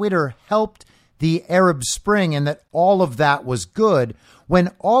that Twitter helped the Arab Spring and that all of that was good, when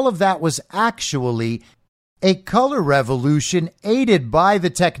all of that was actually a color revolution aided by the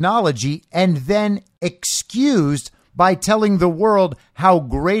technology and then excused by telling the world how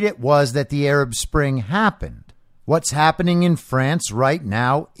great it was that the Arab Spring happened. What's happening in France right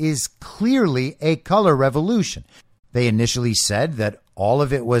now is clearly a color revolution. They initially said that all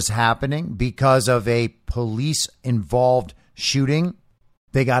of it was happening because of a police-involved shooting.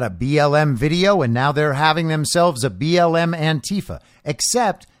 They got a BLM video, and now they're having themselves a BLM Antifa,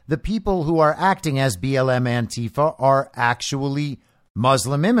 except the people who are acting as BLM Antifa are actually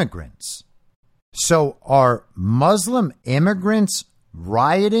Muslim immigrants. So are Muslim immigrants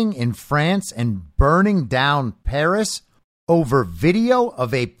rioting in France and burning down Paris over video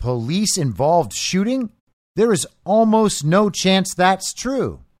of a police-involved shooting? There is almost no chance that's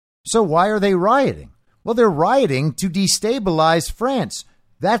true. So why are they rioting? Well, they're rioting to destabilize France.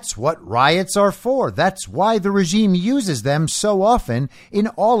 That's what riots are for. That's why the regime uses them so often in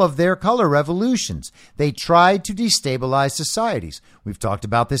all of their color revolutions. They try to destabilize societies. We've talked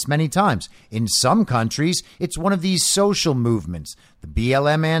about this many times. In some countries, it's one of these social movements, the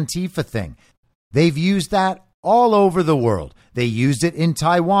BLM Antifa thing. They've used that all over the world. They used it in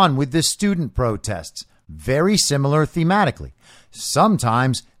Taiwan with the student protests. Very similar thematically.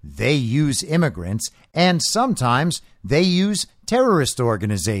 Sometimes they use immigrants, and sometimes they use terrorist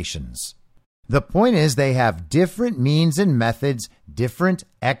organizations. The point is they have different means and methods, different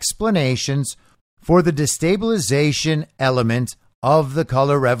explanations for the destabilization element of the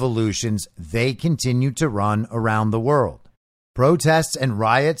color revolutions they continue to run around the world. Protests and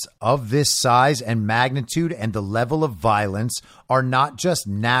riots of this size and magnitude and the level of violence are not just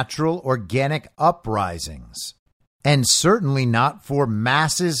natural, organic uprisings, and certainly not for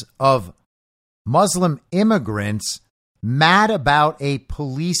masses of Muslim immigrants mad about a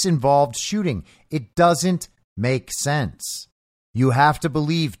police-involved shooting. It doesn't make sense. You have to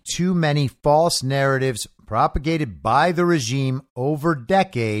believe too many false narratives propagated by the regime over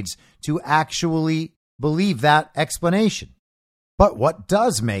decades to actually believe that explanation. But what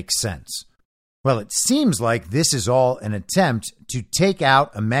does make sense? Well, it seems like this is all an attempt to take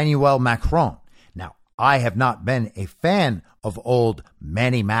out Emmanuel Macron. Now, I have not been a fan of old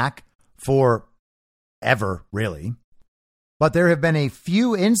Manny Mac for ever, really. But there have been a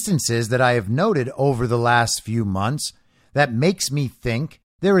few instances that I have noted over the last few months that makes me think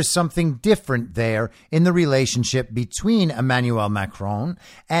there is something different there in the relationship between Emmanuel Macron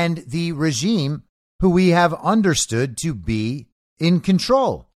and the regime who we have understood to be in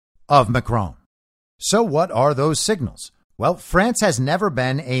control of Macron. So what are those signals? Well, France has never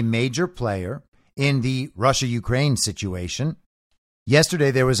been a major player in the Russia-Ukraine situation.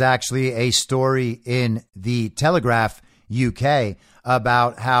 Yesterday, there was actually a story in the Telegraph UK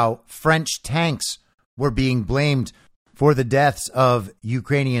about how French tanks were being blamed for the deaths of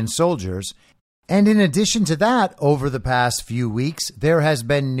Ukrainian soldiers. And in addition to that, over the past few weeks, there has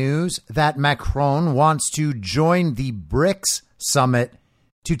been news that Macron wants to join the BRICS summit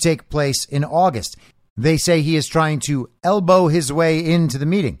to take place in August. They say he is trying to elbow his way into the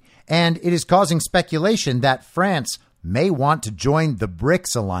meeting, and it is causing speculation that France may want to join the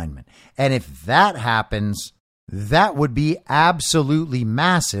BRICS alignment. And if that happens, that would be absolutely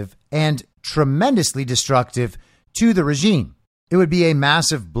massive and tremendously destructive to the regime. It would be a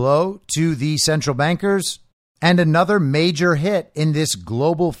massive blow to the central bankers and another major hit in this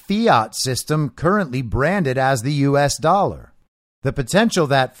global fiat system currently branded as the US dollar. The potential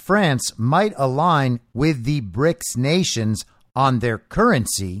that France might align with the BRICS nations on their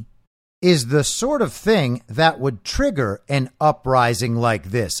currency is the sort of thing that would trigger an uprising like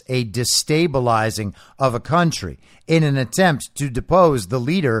this, a destabilizing of a country in an attempt to depose the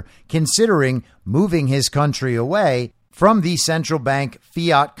leader considering moving his country away from the central bank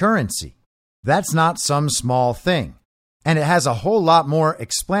fiat currency. That's not some small thing. And it has a whole lot more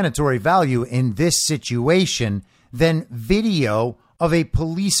explanatory value in this situation than video of a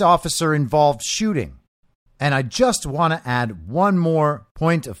police officer involved shooting. And I just want to add one more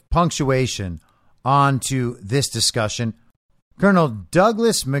point of punctuation onto this discussion. Colonel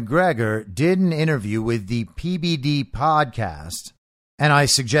Douglas McGregor did an interview with the PBD podcast, And I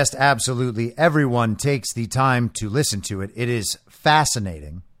suggest absolutely everyone takes the time to listen to it. It is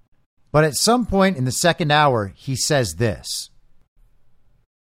fascinating. But at some point in the second hour, he says this.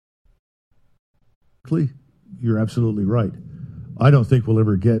 You're absolutely right. I don't think we'll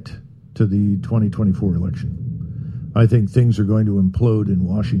ever get to the 2024 election. I think things are going to implode in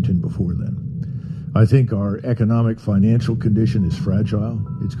Washington before then. I think our economic financial condition is fragile.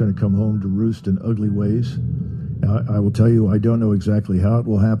 It's going to come home to roost in ugly ways. I will tell you, I don't know exactly how it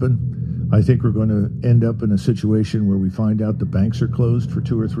will happen. I think we're going to end up in a situation where we find out the banks are closed for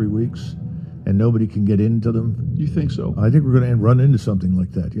 2 or 3 weeks and nobody can get into them. You think so? I think we're going to run into something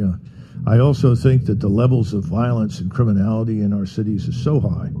like that, yeah. I also think that the levels of violence and criminality in our cities is so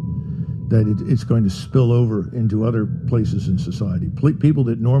high that it's going to spill over into other places in society. People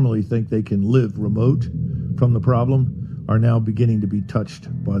that normally think they can live remote from the problem are now beginning to be touched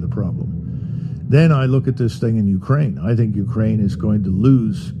by the problem. Then I look at this thing in Ukraine. I think Ukraine is going to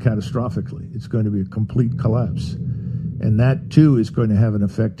lose catastrophically. It's going to be a complete collapse. And that, too, is going to have an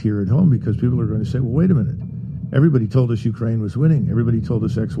effect here at home because people are going to say, well, wait a minute. Everybody told us Ukraine was winning. Everybody told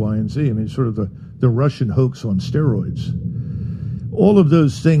us X, Y, and Z. I mean, it's sort of the Russian hoax on steroids. All of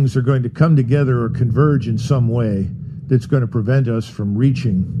those things are going to come together or converge in some way that's going to prevent us from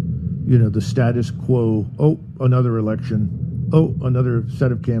reaching, the status quo. Oh, another election. Oh, another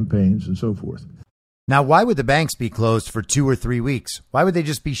set of campaigns and so forth. Now, why would the banks be closed for 2 or 3 weeks? Why would they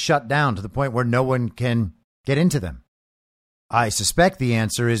just be shut down to the point where no one can get into them? I suspect the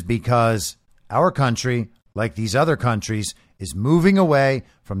answer is because our country, like these other countries, is moving away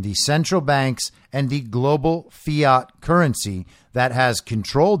from the central banks and the global fiat currency that has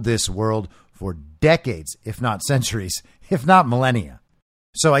controlled this world for decades, if not centuries, if not millennia.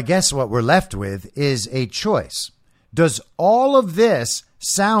 So I guess what we're left with is a choice. Does all of this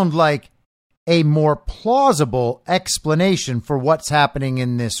sound like a more plausible explanation for what's happening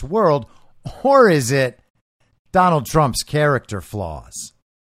in this world, or is it Donald Trump's character flaws?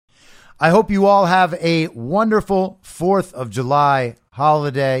 I hope you all have a wonderful 4th of July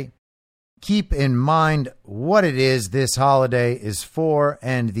holiday. Keep in mind what it is this holiday is for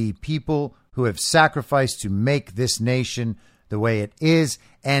and the people who have sacrificed to make this nation the way it is.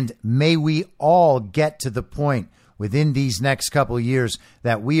 And may we all get to the point within these next couple of years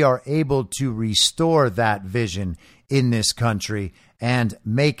that we are able to restore that vision in this country and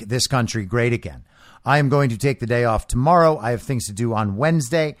make this country great again. I am going to take the day off tomorrow. I have things to do on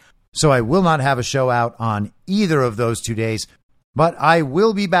Wednesday, so I will not have a show out on either of those 2 days, but I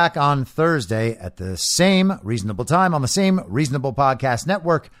will be back on Thursday at the same reasonable time on the same Reasonable Podcast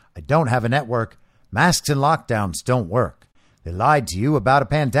Network. I don't have a network. Masks and lockdowns don't work. They lied to you about a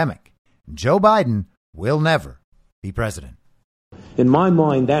pandemic. Joe Biden will never be president. In my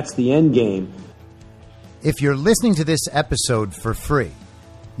mind, that's the end game. If you're listening to this episode for free,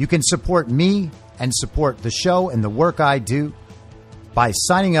 you can support me and support the show and the work I do by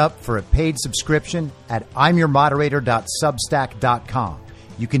signing up for a paid subscription at imyourmoderator.substack.com.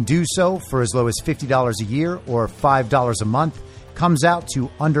 You can do so for as low as $50 a year or $5 a month. Comes out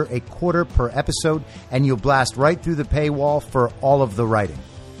to under $0.25 per episode, and you'll blast right through the paywall for all of the writing.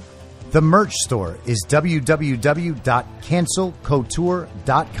 The merch store is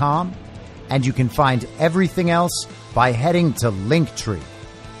www.cancelcouture.com, and you can find everything else by heading to Linktree.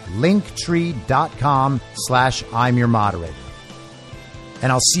 Linktree.com/I'mYourModerator.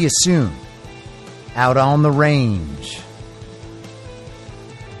 And I'll see you soon out on the range.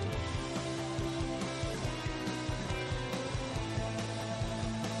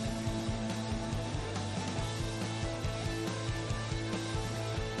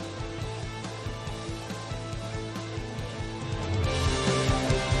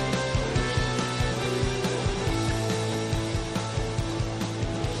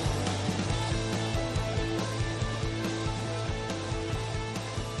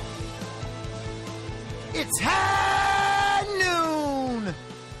 It's high noon.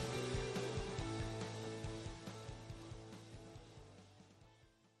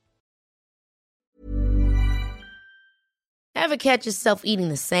 Ever catch yourself eating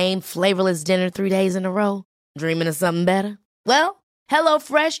the same flavorless dinner 3 days in a row? Dreaming of something better? Well,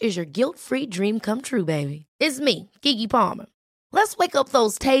 HelloFresh is your guilt-free dream come true, baby. It's me, Keke Palmer. Let's wake up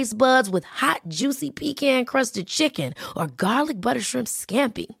those taste buds with hot, juicy pecan-crusted chicken or garlic butter shrimp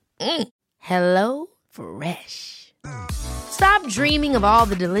scampi. Hello Fresh. Stop dreaming of all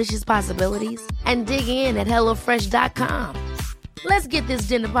the delicious possibilities and dig in at HelloFresh.com. Let's get this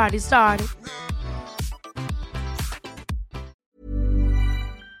dinner party started.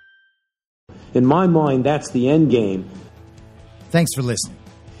 In my mind, that's the end game. Thanks for listening.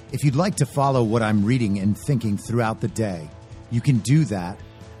 If you'd like to follow what I'm reading and thinking throughout the day, You can do that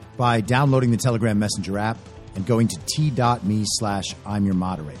by downloading the Telegram Messenger app and going to t.me/I'm your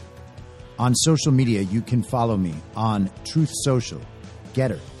moderator. On social media, you can follow me on Truth Social,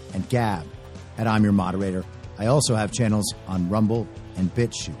 Getter, and Gab at I'm your moderator. I also have channels on Rumble and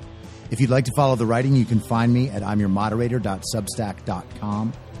BitChute. If you'd like to follow the writing, you can find me at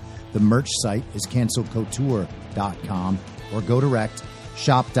imyourmoderator.substack.com. The merch site is cancelcouture.com, or go direct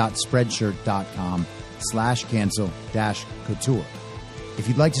shop.spreadshirt.com/cancel-couture. If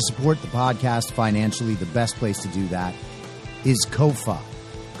you'd like to support the podcast financially, the best place to do that is Ko-Fi.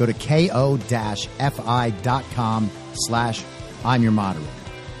 Go to ko-fi.com/I'm your moderator.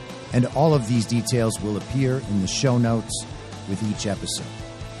 And all of these details will appear in the show notes with each episode.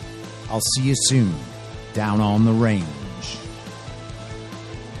 I'll see you soon down on the range.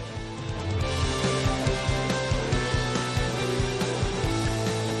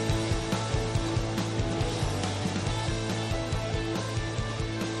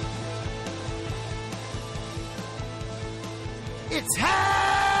 It's happening!